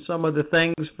posting some of the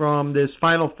things from this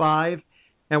Final 5,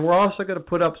 and we're also going to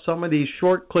put up some of these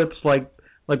short clips like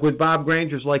with Bob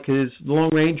Granger's, like his Lone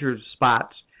Ranger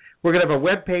spots. We're going to have a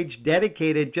web page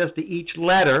dedicated just to each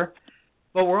letter,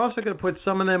 but we're also going to put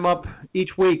some of them up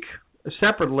each week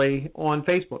separately on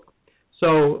Facebook.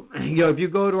 So, if you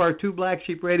go to our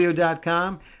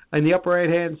 2blacksheepradio.com, in the upper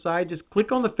right-hand side, just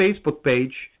click on the Facebook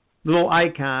page, little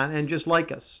icon, and just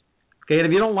like us. Okay, and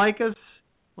if you don't like us,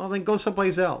 well, then go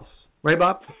someplace else. Right,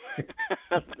 Bob?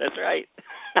 That's right.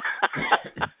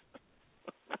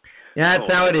 Yeah, that's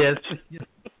how it is.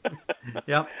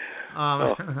 Yep.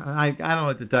 I don't know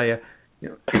what to tell you.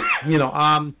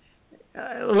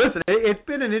 Listen, it's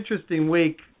been an interesting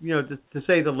week, to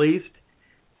say the least.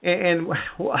 And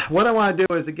what I want to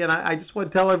do is, again, I just want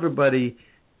to tell everybody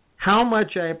how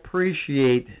much I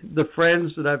appreciate the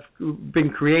friends that I've been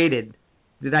created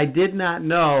that I did not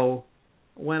know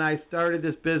when I started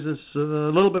this business a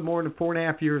little bit more than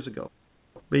 4.5 years ago.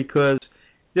 Because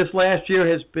this last year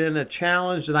has been a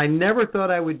challenge that I never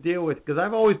thought I would deal with, because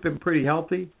I've always been pretty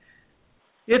healthy.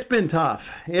 It's been tough.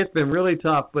 It's been really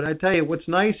tough. But I tell you, what's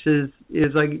nice is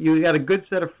like you got a good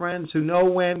set of friends who know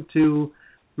when to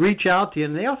reach out to you,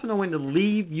 and they also know when to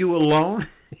leave you alone.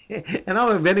 And I don't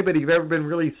know if anybody's ever been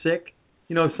really sick.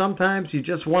 You know, sometimes you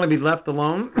just want to be left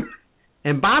alone.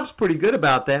 And Bob's pretty good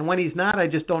about that. And when he's not, I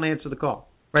just don't answer the call.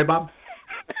 Right, Bob?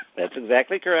 That's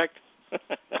exactly correct.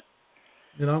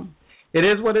 You know, it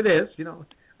is what it is, you know.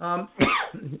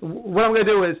 What I'm going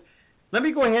to do is, let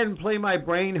me go ahead and play my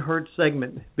Brain Hurt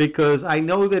segment, because I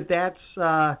know that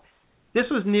this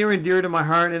was near and dear to my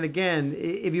heart. And again,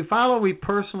 if you follow me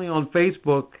personally on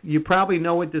Facebook, you probably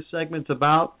know what this segment's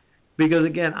about, because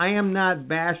again, I am not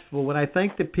bashful. When I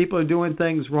think that people are doing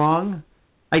things wrong,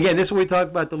 again, this is what we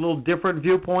talked about, the little different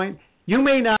viewpoint. You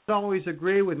may not always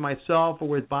agree with myself or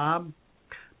with Bob,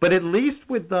 but at least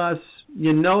with us,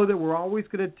 you know that we're always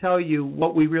going to tell you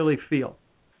what we really feel.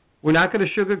 We're not going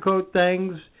to sugarcoat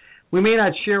things. We may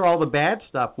not share all the bad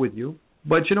stuff with you,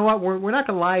 but you know what? We're not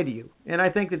going to lie to you. And I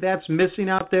think that that's missing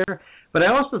out there. But I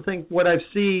also think what I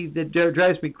see that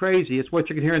drives me crazy is what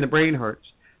you can hear in the Brain Hurts.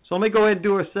 So let me go ahead and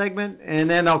do a segment, and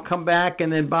then I'll come back,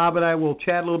 and then Bob and I will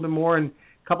chat a little bit more and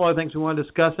a couple other things we want to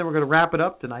discuss, and we're going to wrap it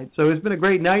up tonight. So it's been a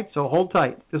great night, so hold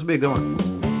tight. This will be a good one.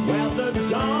 Well, the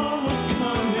dawn was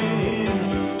coming.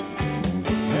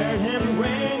 Heard him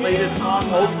ring. Play this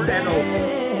song over and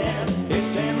over. It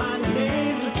said my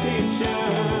name's a teacher.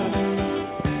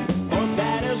 Oh,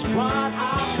 that is what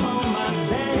I call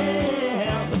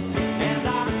myself. And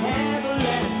I have a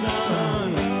lesson.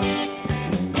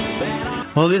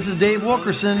 Well, this is Dave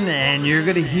Wilkerson, and you're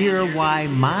going to hear why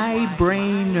my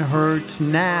brain hurts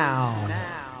now.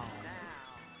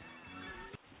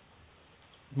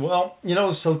 Well, you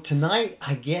know, so tonight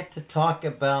I get to talk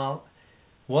about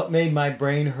what made my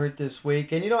brain hurt this week.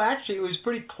 And, you know, actually it was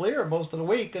pretty clear most of the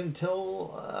week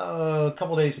until a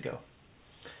couple days ago,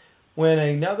 when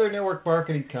another network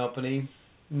marketing company,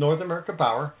 North America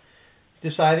Power,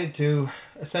 decided to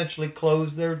essentially close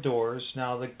their doors.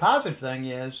 Now, the positive thing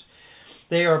is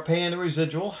they are paying the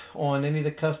residual on any of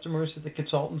the customers that the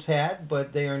consultants had,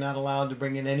 but they are not allowed to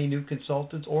bring in any new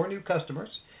consultants or new customers.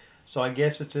 So I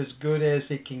guess it's as good as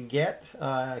it can get,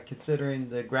 considering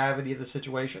the gravity of the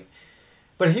situation.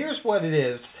 But here's what it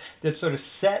is that sort of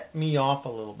set me off a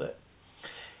little bit.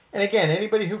 And again,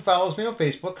 anybody who follows me on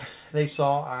Facebook, they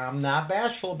saw I'm not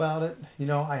bashful about it. You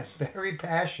know, I'm very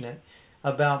passionate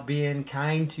about being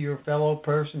kind to your fellow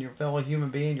person, your fellow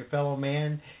human being, your fellow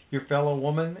man, your fellow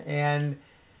woman. And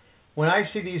when I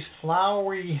see these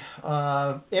flowery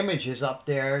images up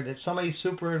there that somebody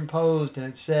superimposed, and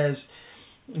it says,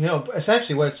 you know,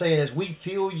 essentially what it's saying is, we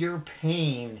feel your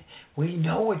pain. We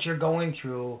know what you're going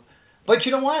through. But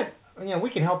you know what? You know, we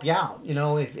can help you out. You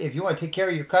know, if you want to take care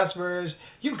of your customers,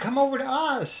 you can come over to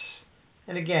us.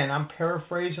 And again, I'm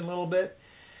paraphrasing a little bit,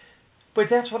 but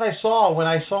that's what I saw when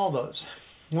I saw those.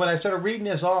 When I started reading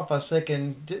this off, I was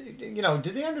thinking, you know,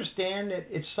 do they understand that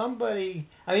it's somebody?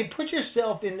 I mean, put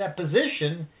yourself in that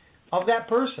position of that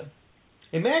person.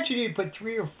 Imagine you put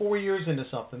 3 or 4 years into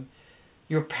something.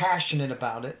 You're passionate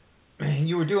about it.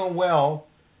 You were doing well.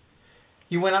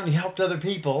 You went out and you helped other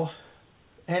people.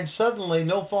 And suddenly,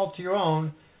 no fault to your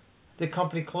own, the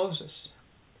company closes.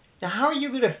 Now, how are you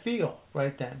going to feel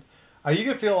right then? Are you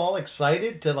going to feel all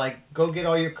excited to, like, go get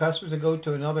all your customers and go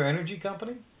to another energy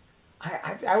company?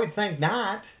 I would think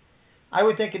not. I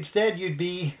would think instead you'd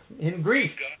be in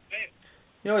grief.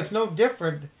 You know, it's no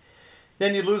different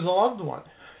than you lose a loved one.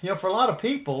 You know, for a lot of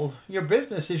people, your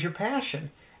business is your passion.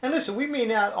 And listen, we may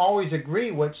not always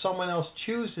agree what someone else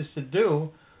chooses to do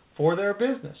for their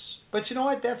business. But you know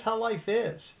what? That's how life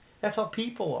is. That's how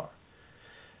people are.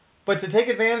 But to take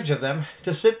advantage of them,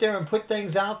 to sit there and put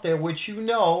things out there which you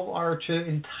know are to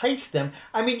entice them.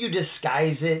 I mean, you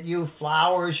disguise it. You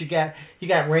flowers. You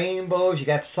got rainbows. You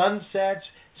got sunsets.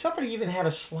 Somebody even had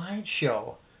a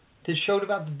slideshow that showed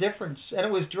about the difference, and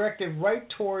it was directed right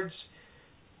towards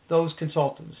those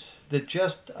consultants that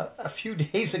just a few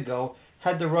days ago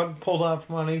had the rug pulled out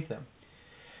from underneath them.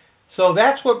 So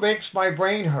that's what makes my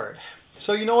brain hurt.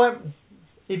 So you know what?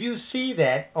 If you see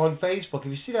that on Facebook, if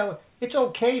you see that, it's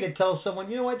okay to tell someone,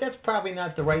 you know what, that's probably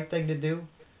not the right thing to do.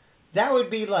 That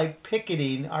would be like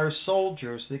picketing our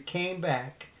soldiers that came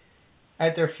back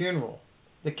at their funeral,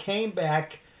 that came back,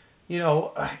 you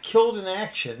know, killed in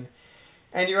action,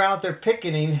 and you're out there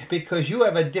picketing because you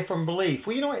have a different belief.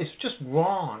 Well, you know what, it's just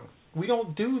wrong. We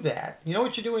don't do that. You know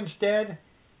what you do instead?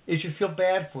 Is you feel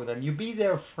bad for them. You be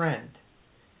their friend.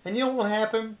 And you know what will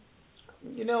happen?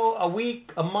 a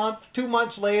week, a month, 2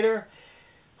 months later,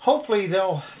 hopefully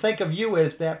they'll think of you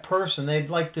as that person they'd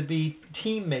like to be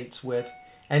teammates with,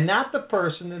 and not the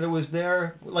person that was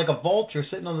there like a vulture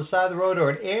sitting on the side of the road or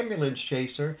an ambulance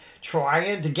chaser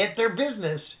trying to get their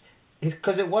business,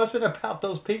 because it wasn't about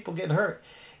those people getting hurt.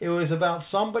 It was about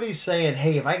somebody saying,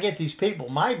 hey, if I get these people,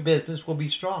 my business will be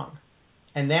strong.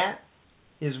 And that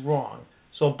is wrong.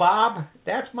 So, Bob,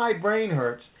 that's my brain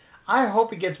hurts. I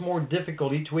hope it gets more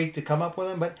difficult each week to come up with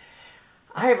them, but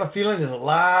I have a feeling there's a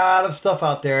lot of stuff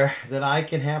out there that I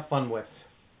can have fun with.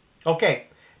 Okay,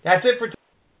 that's it for today.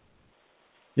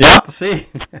 Yep, see?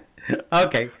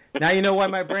 Okay, now you know why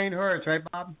my brain hurts, right,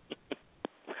 Bob?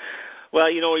 Well,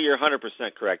 you're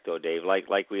 100% correct, though, Dave. Like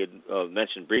we had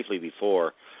mentioned briefly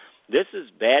before, this is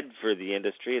bad for the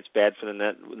industry. It's bad for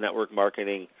the network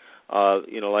marketing,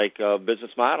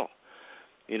 business model.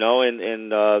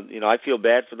 I feel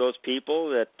bad for those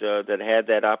people that had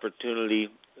that opportunity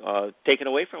taken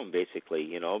away from them,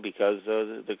 basically, because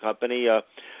the company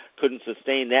couldn't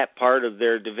sustain that part of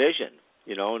their division,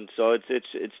 and so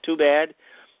it's too bad.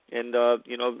 And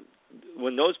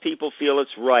when those people feel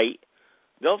it's right,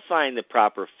 they'll find the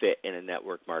proper fit in a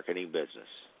network marketing business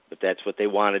if that's what they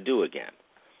want to do again.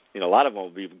 A lot of them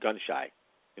will be gun shy,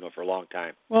 for a long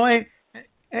time. Well,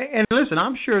 and listen,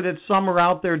 I'm sure that some are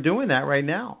out there doing that right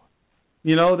now.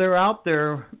 They're out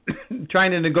there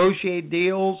trying to negotiate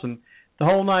deals and the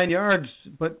whole 9 yards.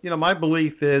 But, my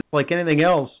belief is, like anything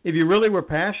else, if you really were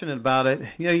passionate about it,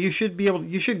 you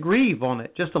should grieve on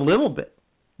it just a little bit,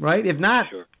 right? If not,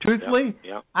 sure. Truthfully,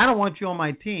 yeah. I don't want you on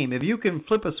my team. If you can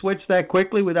flip a switch that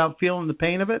quickly without feeling the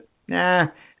pain of it,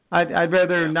 I'd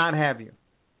rather not have you.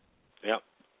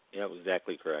 Yeah,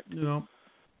 exactly correct.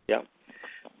 Yeah.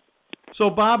 So,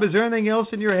 Bob, is there anything else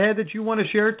in your head that you want to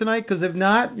share tonight? Because if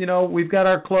not, we've got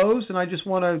our close, and I just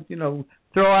want to,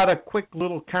 throw out a quick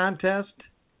little contest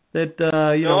that,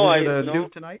 we're going to do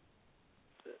tonight.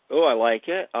 Oh, I like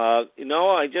it. I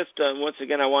just once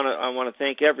again I want to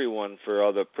thank everyone for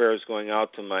all the prayers going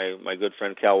out to my good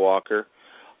friend Cal Walker,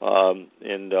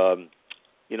 and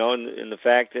the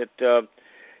fact that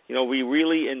we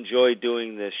really enjoy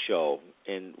doing this show,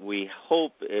 and we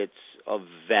hope it's of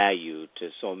value to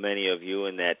so many of you,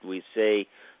 and that we say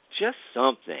just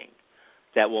something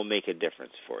that will make a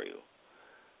difference for you.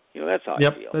 That's how I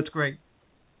feel. Yep, that's great.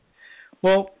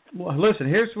 Well, listen,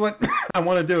 here's what I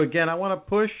want to do. Again, I want to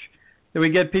push that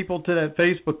we get people to that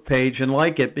Facebook page and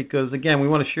like it, because, again, we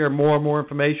want to share more and more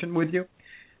information with you.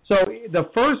 So the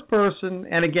first person,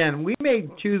 and again, we may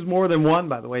choose more than one,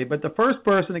 by the way, but the first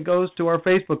person that goes to our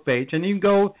Facebook page, and you can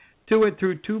go to it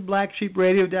through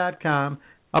twoblacksheepradio.com,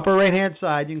 upper right-hand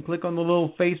side, you can click on the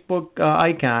little Facebook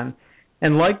icon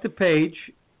and like the page,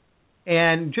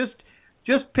 and just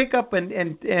pick up, and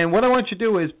what I want you to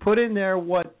do is put in there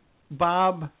what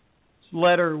Bob's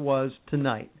letter was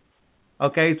tonight.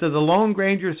 Okay, so the Lone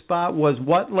Ranger spot was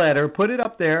what letter. Put it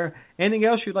up there. Anything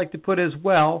else you'd like to put as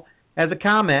well as a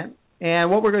comment.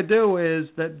 And what we're going to do is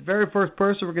that very first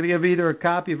person, we're going to give either a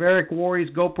copy of Eric Worre's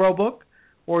GoPro book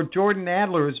or Jordan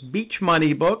Adler's Beach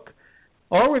Money book,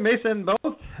 or we may send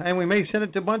both, and we may send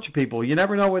it to a bunch of people. You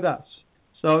never know with us.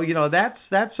 So,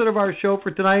 that's sort of our show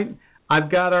for tonight. I've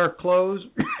got our close,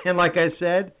 and like I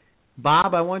said,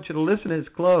 Bob, I want you to listen to his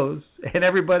close, and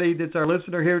everybody that's our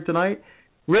listener here tonight,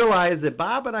 realize that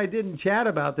Bob and I didn't chat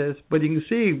about this, but you can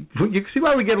see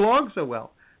why we get along so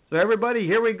well. So everybody,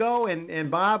 here we go, and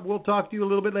Bob, we'll talk to you a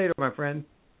little bit later, my friend.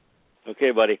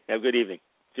 Okay, buddy. Have a good evening.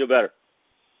 Feel better.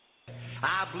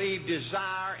 I believe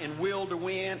desire and will to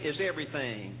win is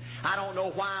everything. I don't know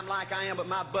why I'm like I am, but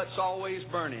my butt's always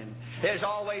burning. There's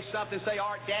always something to say,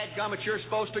 Art, dadgummit, you're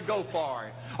supposed to go for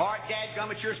it. Art,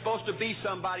 dadgummit, you're supposed to be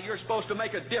somebody. You're supposed to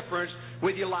make a difference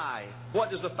with your life.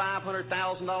 What does the $500,000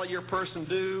 a year person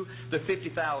do? The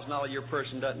 $50,000 a year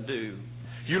person doesn't do.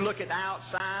 You look at the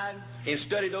outside and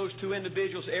study those two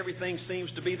individuals, everything seems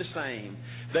to be the same.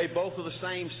 They both are the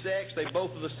same sex, they both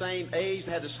are the same age,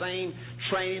 they have the same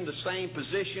training, the same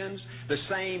positions, the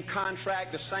same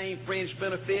contract, the same fringe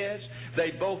benefits.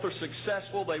 They both are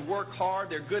successful, they work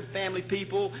hard, they're good family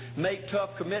people, make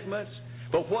tough commitments.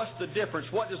 But what's the difference?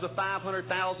 What does the $500,000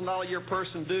 a year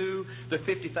person do? The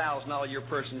 $50,000 a year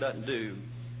person doesn't do.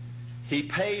 He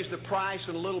pays the price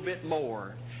and a little bit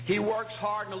more. He works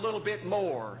hard and a little bit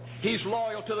more. He's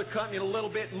loyal to the company and a little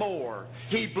bit more.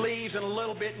 He believes in a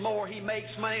little bit more. He makes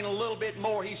money and a little bit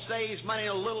more. He saves money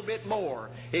and a little bit more.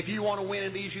 If you want to win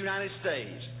in these United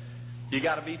States, you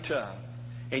got to be tough,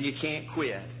 and you can't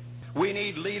quit. We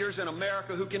need leaders in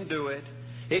America who can do it.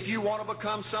 If you want to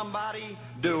become somebody,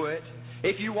 do it.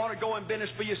 If you want to go in business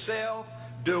for yourself,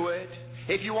 do it.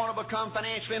 If you want to become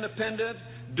financially independent,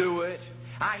 do it.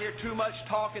 I hear too much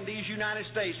talk in these United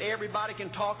States. Everybody can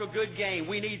talk a good game.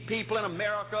 We need people in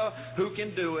America who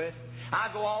can do it.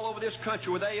 I go all over this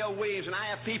country with A.O. Williams, and I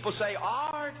have people say,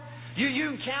 Art, you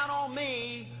can count on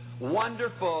me.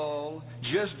 Wonderful.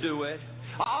 Just do it.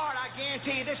 Art, I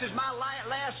guarantee you this is my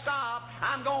last stop.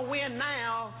 I'm going to win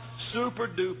now. Super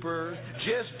duper.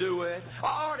 Just do it.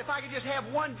 Art, if I could just have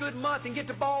one good month and get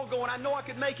the ball going, I know I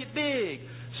could make it big.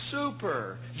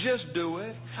 Super. Just do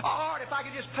it. Art, if I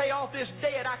could just pay off this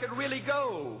debt, I could really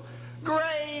go.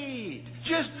 Great.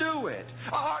 Just do it.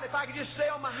 Art, if I could just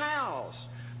sell my house.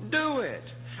 Do it.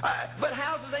 But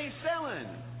houses ain't selling.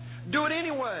 Do it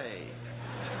anyway.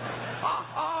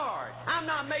 Art, I'm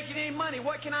not making any money.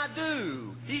 What can I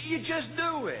do? You just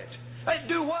do it.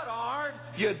 Do what, Art?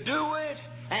 You do it,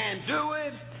 and do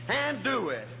it, and do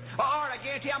it. Art, I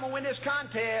guarantee I'm going to win this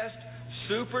contest.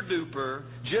 Super duper.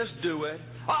 Just do it.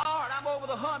 Art, I'm over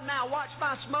the hump now. Watch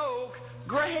my smoke.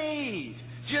 Great.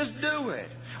 Just do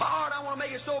it. Art, I want to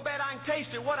make it so bad I can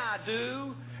taste it. What I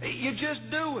do? You just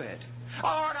do it.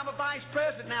 Art, I'm a vice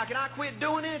president now. Can I quit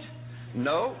doing it?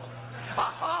 No.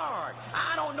 Art,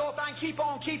 I don't know if I can keep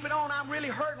on keeping on. I'm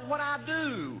really hurting what I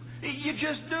do. You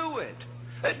just do it.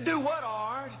 Do what,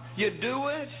 Art? You do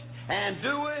it, and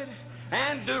do it,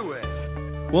 and do it.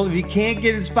 Well, if you can't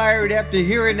get inspired after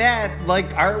hearing that, like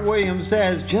Art Williams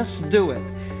says, just do it.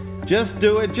 Just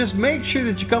do it. Just make sure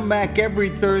that you come back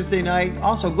every Thursday night.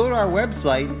 Also, go to our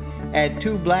website at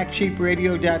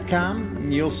 2blacksheepradio.com.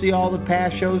 You'll see all the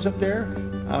past shows up there.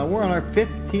 We're on our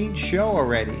 15th show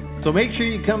already. So make sure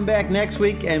you come back next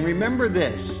week. And remember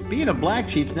this, being a black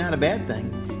sheep's not a bad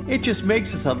thing. It just makes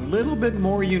us a little bit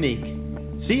more unique.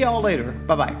 See y'all later.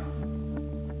 Bye-bye.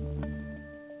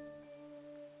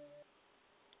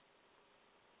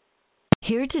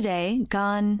 Here today,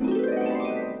 gone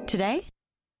today?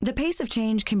 The pace of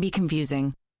change can be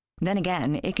confusing. Then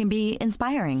again, it can be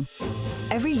inspiring.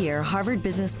 Every year, Harvard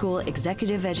Business School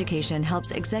Executive Education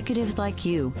helps executives like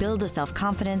you build the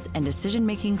self-confidence and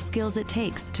decision-making skills it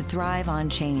takes to thrive on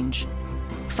change.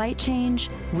 Fight change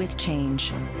with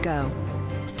change. Go.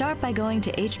 Start by going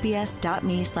to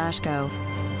hbs.me/go.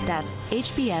 That's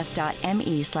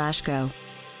hbs.me/go.